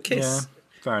little kiss. Yeah,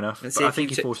 fair enough. But I think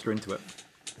he forced her into it.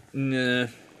 Nah.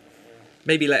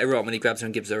 Maybe later on when he grabs her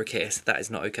and gives her a kiss. That is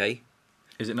not okay.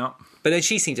 Is it not? But then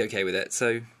she seemed okay with it,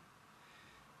 so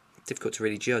difficult to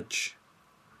really judge.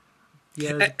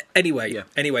 Yeah. Anyway.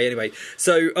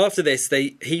 So after this,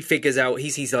 he figures out, he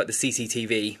sees like the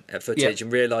CCTV footage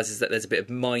and realises that there's a bit of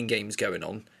mind games going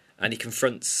on, and he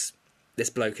confronts this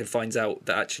bloke and finds out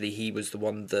that actually he was the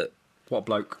one that... What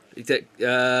bloke?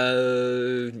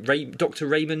 Dr.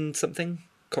 Raymond something?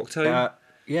 Cocteau?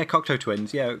 Yeah, Cocteau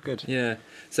twins. Yeah, good. Yeah.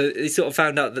 So he sort of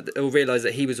found out that, or realised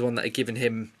that he was the one that had given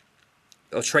him,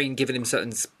 or given him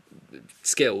certain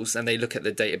skills, and they look at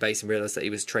the database and realise that he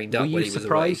was trained up when he was away. Were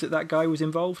you surprised that guy was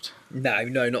involved? No,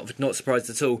 not surprised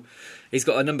at all. He's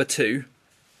got a number 2.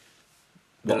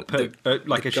 What,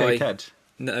 like a shaved head?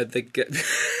 No, the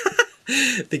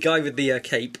guy with the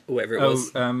cape, or whatever it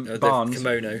was. Barnes. The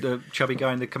kimono. The chubby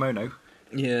guy in the kimono.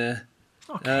 Yeah.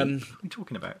 Okay, what are you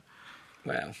talking about?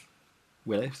 Wow.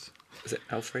 Willis. Is it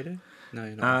Alfredo? No,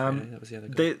 not Alfredo. That was the other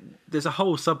guy. There's a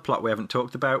whole subplot we haven't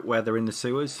talked about where they're in the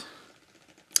sewers.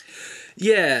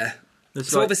 Yeah.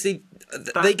 So obviously,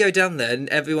 they go down there, and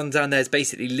everyone down there is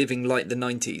basically living like the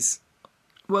 90s.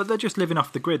 Well, they're just living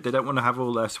off the grid. They don't want to have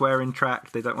all their swearing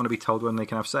tracked. They don't want to be told when they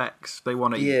can have sex. They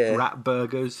want to eat rat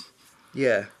burgers.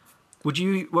 Yeah.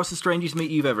 What's the strangest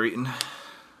meat you've ever eaten?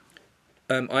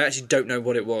 I actually don't know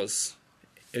what it was.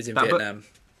 It was in Vietnam.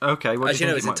 Okay. What actually,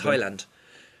 no, it was in Thailand.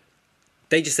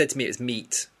 They just said to me it was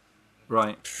meat.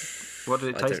 Right. What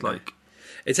did it taste like?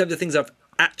 In terms of things I've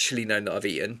actually known that I've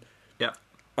eaten, yeah,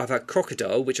 I've had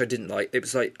crocodile, which I didn't like. It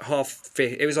was like half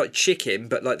fish. It was like chicken,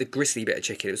 but like the gristly bit of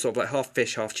chicken. It was sort of like half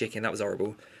fish, half chicken. That was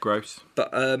horrible. Gross.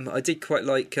 But I did quite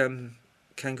like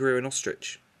kangaroo and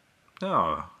ostrich.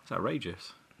 Oh, it's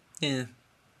outrageous. Yeah.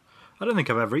 I don't think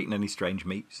I've ever eaten any strange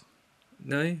meats.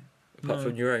 No? Apart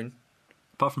from your own.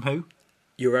 Apart from who?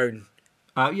 Your own.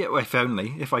 Yeah, well, if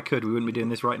only. If I could, we wouldn't be doing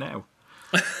this right now.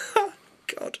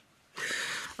 God.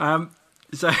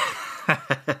 So,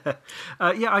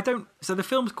 I don't... So the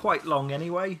film's quite long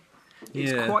anyway.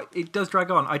 It does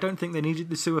drag on. I don't think they needed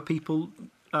the sewer people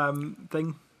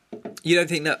thing. You don't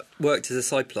think that worked as a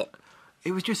side plot?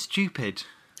 It was just stupid.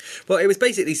 Well, it was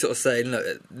basically sort of saying,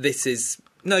 look, this is...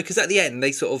 No, because at the end,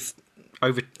 they sort of...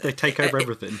 They take over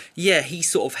everything. Yeah, he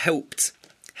sort of helped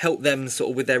them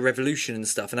sort of with their revolution and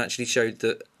stuff, and actually showed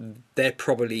that they're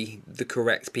probably the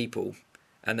correct people.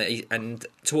 And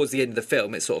towards the end of the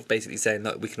film, it's sort of basically saying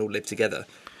that we can all live together.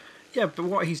 Yeah, but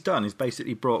what he's done is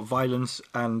basically brought violence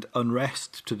and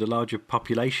unrest to the larger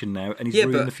population now, and he's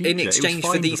ruined the future. In exchange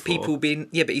for these people being...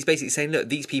 Yeah, but he's basically saying, look,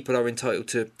 these people are entitled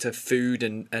to food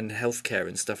and healthcare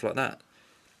and stuff like that.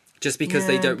 Just because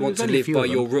they don't want to live by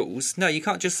your rules. No, you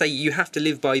can't just say you have to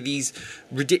live by these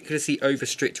ridiculously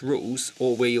over-strict rules,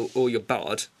 or you're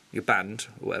barred, you're banned,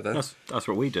 or whatever. That's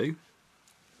what we do.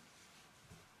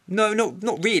 No,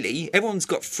 not really. Everyone's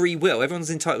got free will. Everyone's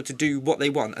entitled to do what they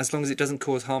want as long as it doesn't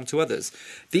cause harm to others.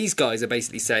 These guys are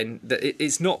basically saying that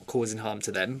it's not causing harm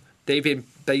to them. They've been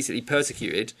basically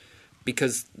persecuted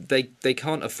because they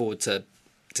can't afford to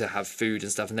have food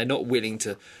and stuff, and they're not willing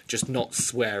to just not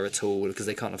swear at all because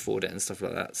they can't afford it and stuff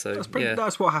like that. So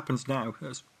that's what happens now.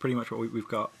 That's pretty much what we've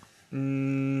got.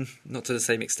 Not to the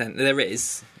same extent. There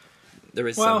is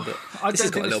well, some, but I this don't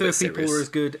has got think a the little sewer bit people serious. were as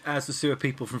good as the sewer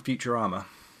people from Futurama.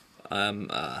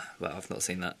 Well, I've not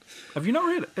seen that. Have you not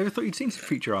really? Ever thought you'd seen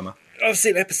Futurama? I've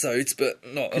seen episodes, but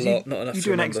not a lot. Not enough. You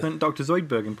do an excellent Dr.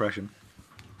 Zoidberg impression.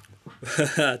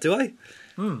 Do I?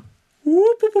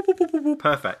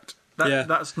 Perfect. Yeah.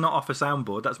 That's not off a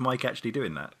soundboard. That's Mike actually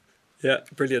doing that. Yeah,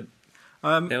 brilliant.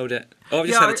 Nailed it. Oh, I've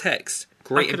just had a text.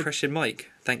 Great impression,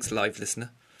 Mike. Thanks, live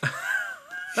listener.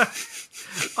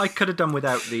 I could have done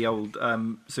without the old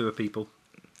sewer people.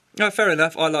 No, fair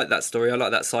enough. I like that story. I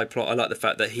like that side plot. I like the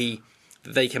fact that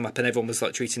they came up and everyone was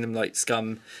like treating them like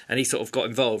scum, and he sort of got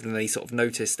involved, and then he sort of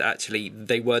noticed that actually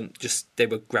they were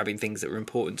grabbing things that were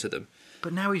important to them.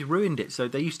 But now he's ruined it. So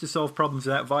they used to solve problems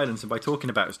without violence and by talking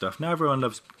about stuff. Now everyone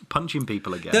loves punching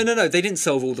people again. No. They didn't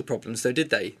solve all the problems, though,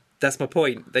 did they? That's my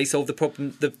point. They solved the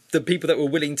problem. The people that were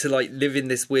willing to like live in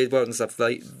this weird world and stuff,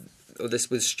 like, or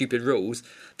this was stupid rules.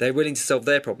 They're willing to solve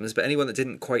their problems, but anyone that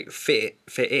didn't quite fit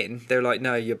in, they're like,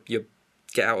 no, you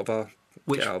get out of our.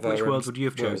 Which world would you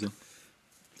have chosen?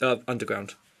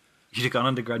 Underground. You'd have gone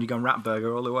underground. You'd gone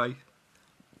Ratburger all the way.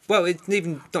 Well, it's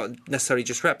even not necessarily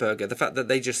just Ratburger. The fact that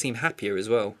they just seem happier as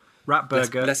well.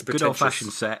 Ratburger, less good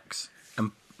old-fashioned sex,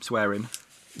 and swearing.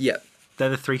 Yeah. They're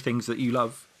the three things that you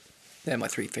love. They're my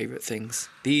three favourite things.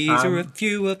 These are a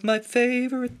few of my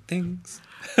favourite things.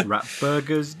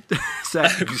 Ratburgers,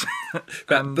 sex.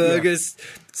 Ratburgers,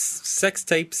 sex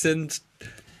tapes and...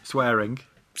 Swearing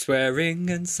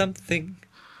and something.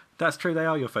 That's true, they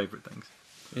are your favourite things.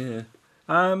 Yeah.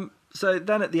 So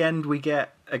then at the end we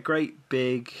get a great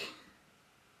big...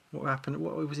 What happened?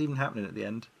 What was even happening at the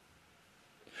end?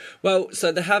 Well,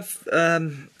 so they have...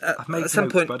 I've made at some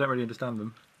notes, point, but I don't really understand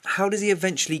them. How do they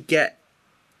eventually get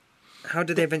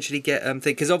thing?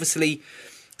 Because obviously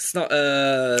it's not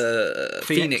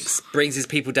Phoenix brings his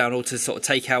people down all to sort of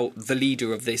take out the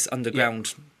leader of this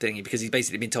underground thingy, because he's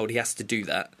basically been told he has to do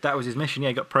that. That was his mission. Yeah,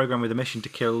 he got programmed with a mission to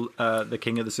kill the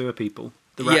king of the sewer people.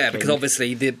 Because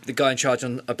obviously the guy in charge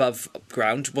on above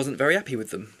ground wasn't very happy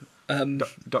with them.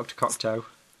 Dr. Cocktail.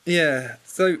 Yeah,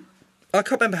 so I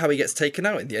can't remember how he gets taken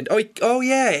out in the end. He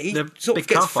sort of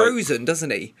gets frozen,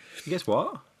 doesn't he? He gets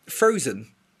what? Frozen.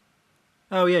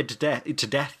 Oh yeah, to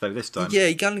death though this time. Yeah,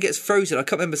 he kind of gets frozen. I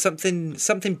can't remember,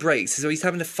 something breaks, so he's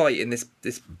having a fight in this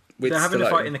with They're having Stallone. a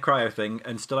fight in the cryo thing,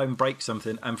 and Stallone breaks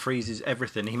something and freezes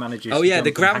everything. He manages. Oh yeah, to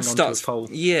the jump ground and hang onto starts. a pole.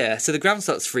 Yeah, so the ground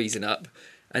starts freezing up,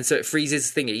 and so it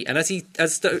freezes thingy. And as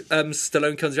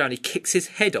Stallone comes around, he kicks his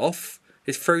head off,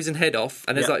 his frozen head off,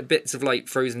 and there's like bits of like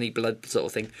frozen-y blood sort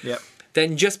of thing. Yep.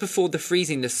 Then just before the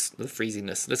freeziness,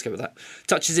 let's go with that,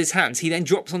 touches his hands, he then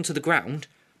drops onto the ground.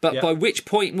 But by which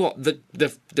point,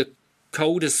 the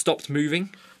cold has stopped moving?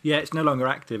 Yeah, it's no longer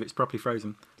active. It's properly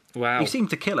frozen. Wow. He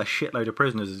seemed to kill a shitload of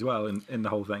prisoners as well in the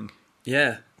whole thing.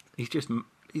 Yeah. He's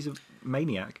a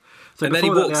maniac. So and then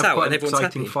he walks out and everyone's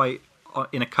exciting happy. Fight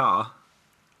in a car.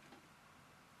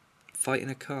 Fight in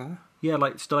a car? Yeah,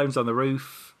 like Stallone's on the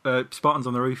roof, Spartan's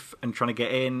on the roof and trying to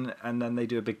get in, and then they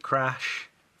do a big crash.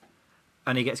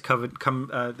 And he gets covered.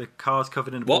 The car's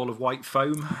covered in a ball of white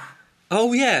foam.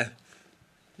 Oh yeah.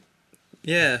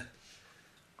 Yeah.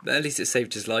 But at least it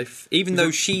saved his life. Even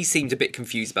though she seemed a bit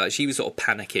confused about it. She was sort of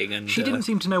panicking. And she didn't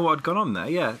seem to know what had gone on there,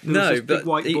 yeah. There was this big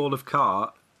white ball of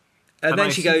car. And then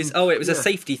she goes, it was a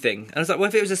safety thing. And I was like, well,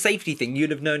 if it was a safety thing,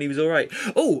 you'd have known he was all right.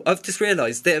 Oh, I've just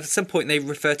realised that at some point they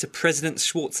refer to President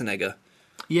Schwarzenegger.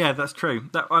 Yeah, that's true.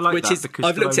 I like that because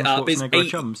I've looked it up.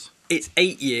 It's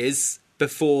 8 years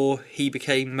before he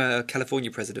became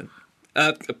California president.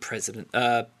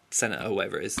 Senator, or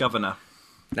whatever it is. Governor.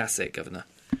 That's it, governor.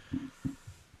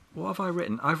 What have I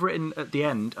written? I've written at the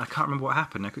end, I can't remember what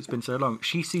happened now because it's been so long.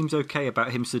 She seems okay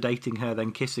about him sedating her,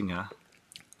 then kissing her.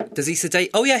 Does he sedate?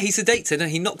 Oh yeah, he sedates her. No,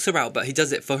 he knocks her out, but he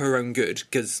does it for her own good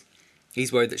because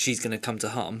he's worried that she's going to come to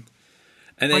harm.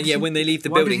 And then when they leave the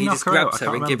building, he just grabs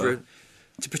her and gives her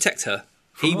to protect her.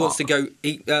 He wants to go.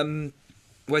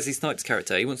 Wesley Snipes'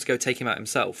 character. He wants to go take him out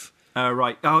himself.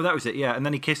 Right. Oh, that was it. Yeah, and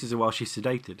then he kisses her while she's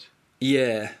sedated.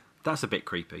 Yeah, that's a bit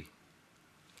creepy.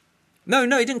 No,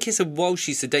 he didn't kiss her while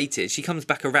she's sedated. She comes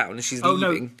back around and she's leaving.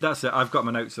 Oh, no, that's it. I've got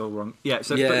my notes all wrong. Yeah,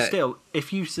 but still,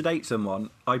 if you sedate someone,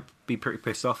 I'd be pretty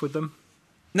pissed off with them.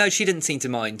 No, she didn't seem to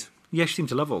mind. Yeah, she seemed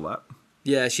to love all that.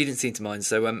 Yeah, she didn't seem to mind.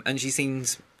 So, and she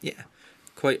seems,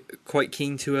 quite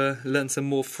keen to learn some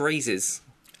more phrases.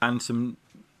 And some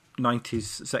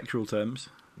 90s sexual terms.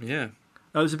 Yeah.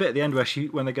 There was a bit at the end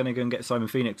when they're going to go and get Simon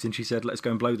Phoenix, and she said, "Let's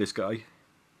go and blow this guy."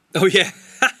 Oh yeah,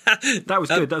 that was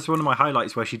good. That's one of my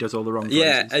highlights where she does all the wrong phrases.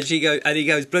 Yeah, and he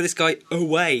goes, "Blow this guy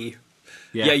away."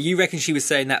 Yeah, you reckon she was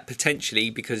saying that potentially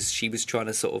because she was trying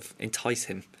to sort of entice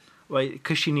him? Well,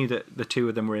 because she knew that the two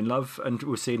of them were in love and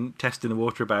were testing the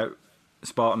water about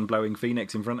Spartan blowing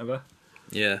Phoenix in front of her.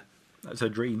 Yeah, that's her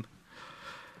dream.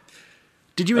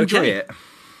 Did you enjoy it?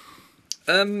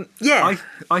 Yeah,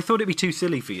 I thought it'd be too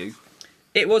silly for you.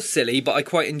 It was silly, but I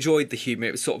quite enjoyed the humour.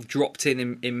 It was sort of dropped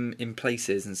in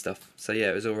places and stuff. So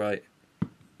yeah, it was all right.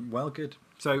 Well, good.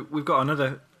 So we've got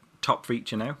another top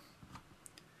feature now.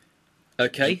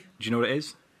 Okay. Do you know what it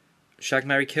is? Shag,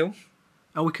 Marry, Kill?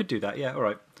 Oh, we could do that, yeah, all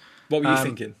right. What were you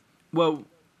thinking? Well,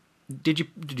 did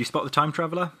you spot the time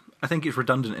traveller? I think it's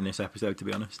redundant in this episode, to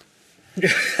be honest.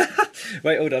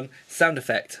 Wait, hold on. Sound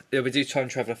effect. Yeah, we do time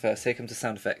traveller first. Here comes the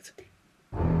sound effect.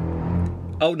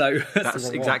 Oh no, that's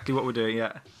exactly what we're doing.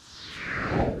 Yeah.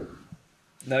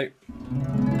 No.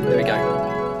 There we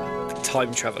go. The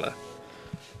time traveller.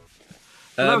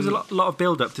 Well, that was a lot of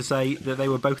build-up to say that they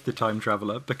were both the time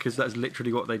traveller because that's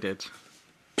literally what they did.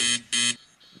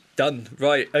 Done.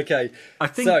 Right. Okay. I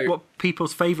think what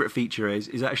people's favourite feature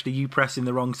is actually you pressing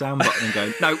the wrong sound button and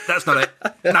going, "No, that's not it.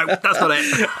 No, that's not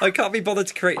it." I can't be bothered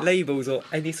to create labels or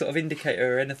any sort of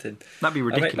indicator or anything. That'd be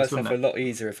ridiculous. I'd make myself a lot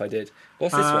easier if I did.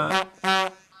 What's this one?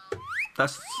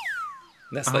 That's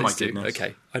those two.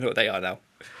 Okay, I know what they are now.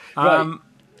 Right.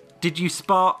 Did you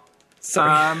spot?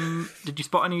 Sorry. Did you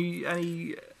spot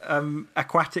any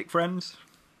aquatic friends?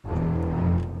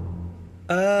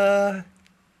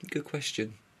 Good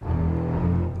question.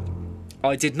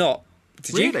 I did not.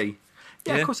 Did you? Really?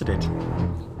 Yeah, of course I did.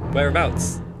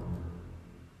 Whereabouts?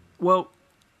 Well,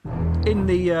 in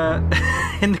the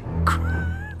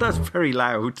that's very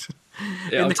loud.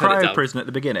 Yeah, in the cryo prison at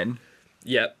the beginning.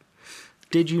 Yep.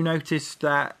 Did you notice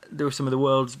that there were some of the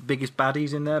world's biggest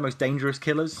baddies in there, most dangerous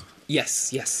killers?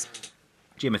 Yes.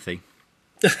 Jimothy.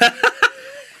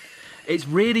 It's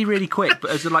really, really quick, but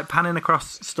as they're like panning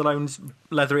across Stallone's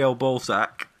leathery old ball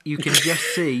sack, you can just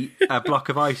see a block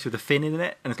of ice with a fin in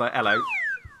it, and it's like, hello.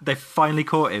 They've finally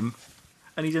caught him,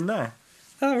 and he's in there.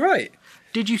 Oh, right.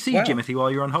 Did you see Jimothy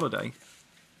while you were on holiday?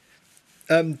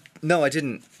 No, I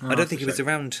didn't. I don't think he was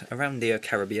around the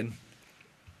Caribbean.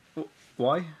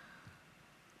 Why?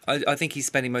 I think he's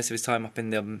spending most of his time up in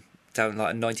the down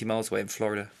like 90 miles away in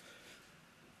Florida.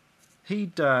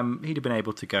 He'd have been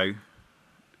able to go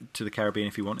to the Caribbean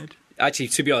if he wanted. Actually,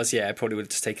 to be honest, yeah, it probably would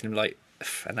have just taken him like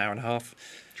an hour and a half.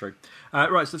 True.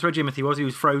 Right, so that's where Jimothy was. He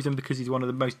was frozen because he's one of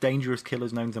the most dangerous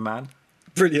killers known to man.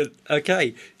 Brilliant.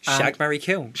 Okay. Shag, Marry,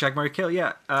 Kill. Shag, Marry, Kill,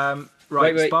 yeah.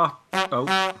 Right, wait. Oh.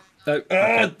 Oh,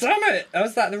 okay. Damn it!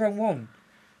 Was that the wrong one?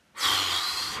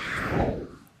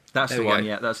 That's the one,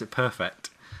 yeah. That's it. Perfect.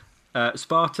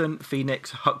 Spartan,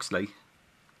 Phoenix, Huxley.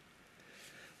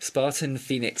 Spartan,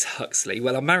 Phoenix, Huxley.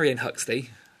 Well, I'm marrying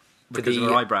Huxley. Because of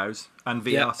her eyebrows and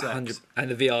VR sex. And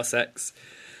the VR sex.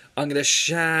 I'm going to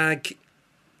shag...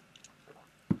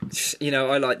 You know,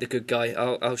 I like the good guy.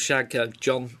 I'll shag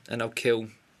John and I'll kill...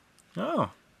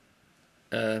 Oh.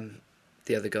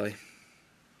 The other guy.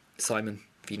 Simon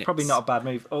Phoenix. Probably not a bad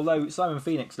move. Although Simon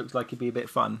Phoenix looks like he'd be a bit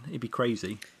fun. He'd be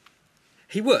crazy.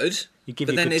 He would. He'd give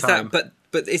you a good time. But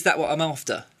is that what I'm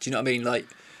after? Do you know what I mean? Like,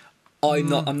 I'm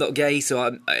not gay,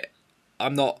 so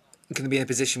I'm not going to be in a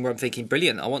position where I'm thinking,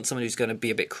 brilliant, I want someone who's going to be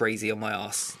a bit crazy on my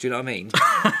ass. Do you know what I mean?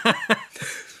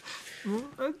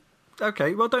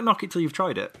 Okay, well, don't knock it till you've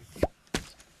tried it.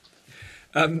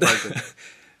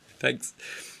 Thanks.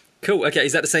 Cool. Okay,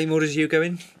 is that the same order as you go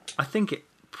in? I think it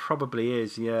probably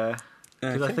is, yeah.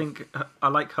 Because I think I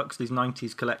like Huxley's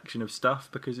 90s collection of stuff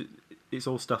because it's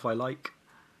all stuff I like.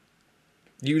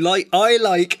 I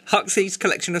like Huxley's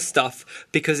collection of stuff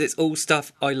because it's all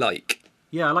stuff I like.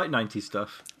 Yeah, I like 90s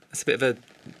stuff. That's a bit of a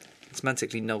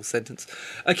semantically null sentence.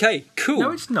 Okay, cool.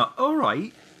 No, it's not. All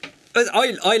right.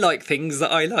 I like things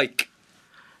that I like.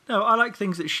 No, I like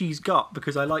things that she's got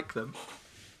because I like them.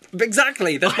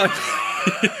 Exactly. That's my.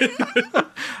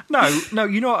 No,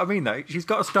 you know what I mean though. She's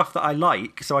got stuff that I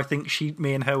like, so I think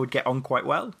me and her would get on quite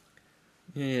well.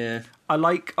 Yeah. I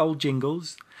like old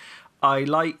jingles. I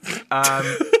like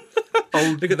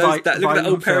old Look at that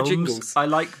old pair of films. jingles. I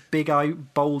like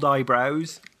bold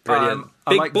eyebrows. Brilliant.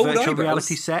 I Big, like bold virtual eyebrows.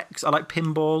 reality sex. I like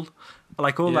pinball. I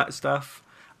like all that stuff.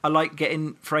 I like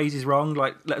getting phrases wrong,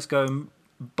 like "let's go and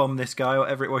bum this guy" or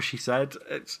whatever it was she said.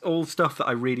 It's all stuff that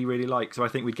I really, really like. So I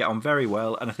think we'd get on very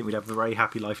well, and I think we'd have a very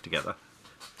happy life together.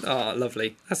 Oh,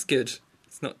 lovely. That's good.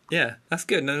 It's not. Yeah, that's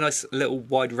good. And a nice little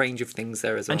wide range of things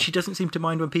there as well. And she doesn't seem to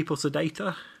mind when people sedate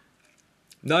her.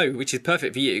 No, which is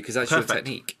perfect for you because that's your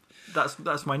technique.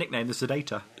 That's my nickname, the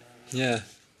sedator. Yeah.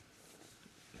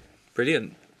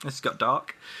 Brilliant. This got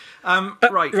dark.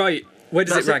 Right. Where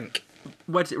does it rank?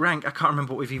 Where does it rank? I can't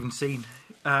remember what we've even seen.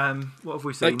 What have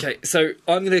we seen? Okay, so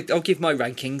I'll give my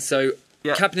ranking. So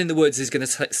Cabin in the Woods is going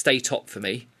to stay top for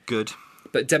me. Good.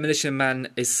 But Demolition Man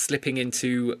is slipping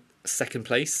into second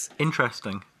place.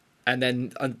 Interesting. And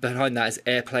then behind that is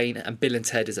Airplane, and Bill and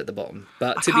Ted is at the bottom.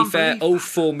 But to be fair, all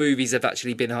 4 movies have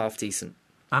actually been half decent.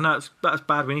 I know, that's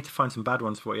bad. We need to find some bad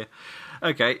ones for you.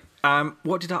 Okay, I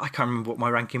can't remember what my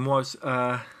ranking was.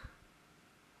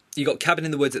 You got Cabin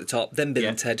in the Woods at the top, then Bill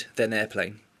and Ted, then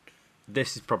Airplane.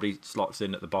 This is probably slots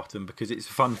in at the bottom because it's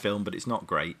a fun film, but it's not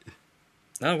great.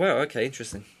 Oh, wow, okay,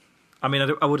 interesting. I mean,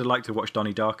 I would have liked to watch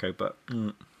Donnie Darko, but...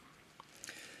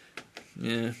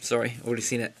 Yeah, sorry, already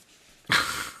seen it.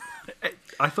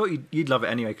 I thought you'd love it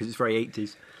anyway because it's very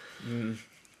 80s.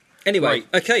 Anyway,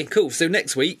 okay, cool. So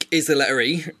next week is the letter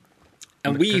E,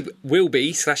 and we will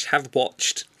be / have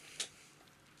watched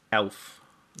Elf.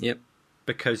 Yep.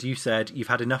 Because you said you've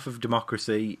had enough of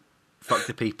democracy, fuck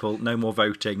the people, no more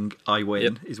voting, I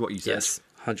win, is what you said. Yes,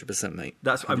 100%, mate.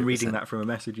 100%. I'm reading that from a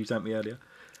message you sent me earlier.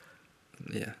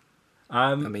 Yeah.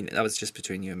 I mean, that was just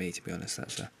between you and me, to be honest.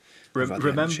 That's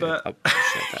remember,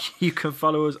 you can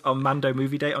follow us on Mando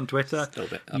Movie Date on Twitter.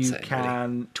 You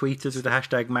can tweet us with the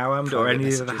hashtag Mawamd or any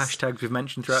of the hashtags we've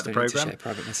mentioned throughout the programme.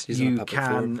 You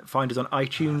can find us on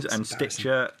iTunes and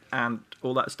Stitcher and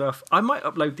all that stuff. I might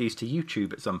upload these to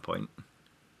YouTube at some point.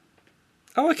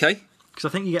 Oh, okay. Because I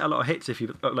think you get a lot of hits if you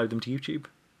upload them to YouTube.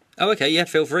 Oh, okay. Yeah,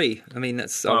 feel free. I mean,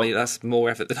 that's more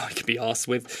effort than I could be asked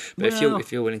with. But if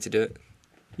you're willing to do it.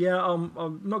 Yeah,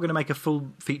 I'm not going to make a full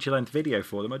feature-length video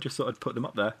for them. I just thought I'd put them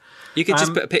up there. You could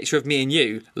just put a picture of me and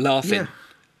you laughing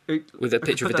with a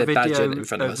picture of a dead badger in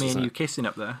front of us. Me and you kissing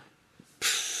up there.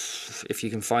 If you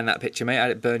can find that picture, mate. I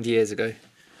had it burned years ago.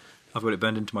 I've got it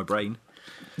burned into my brain.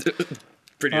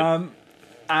 Brilliant.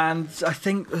 And I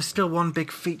think there's still one big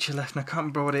feature left, and I can't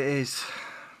remember what it is.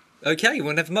 Okay,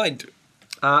 well, never mind.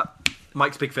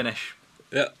 Mike's Big Finish.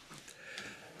 Yeah.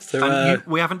 So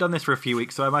we haven't done this for a few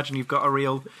weeks, so I imagine you've got a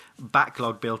real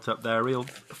backlog built up there, a real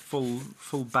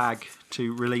full bag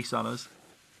to release on us.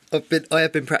 I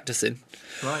have been practicing.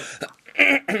 Right.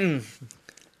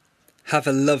 Have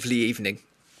a lovely evening.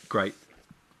 Great.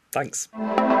 Thanks.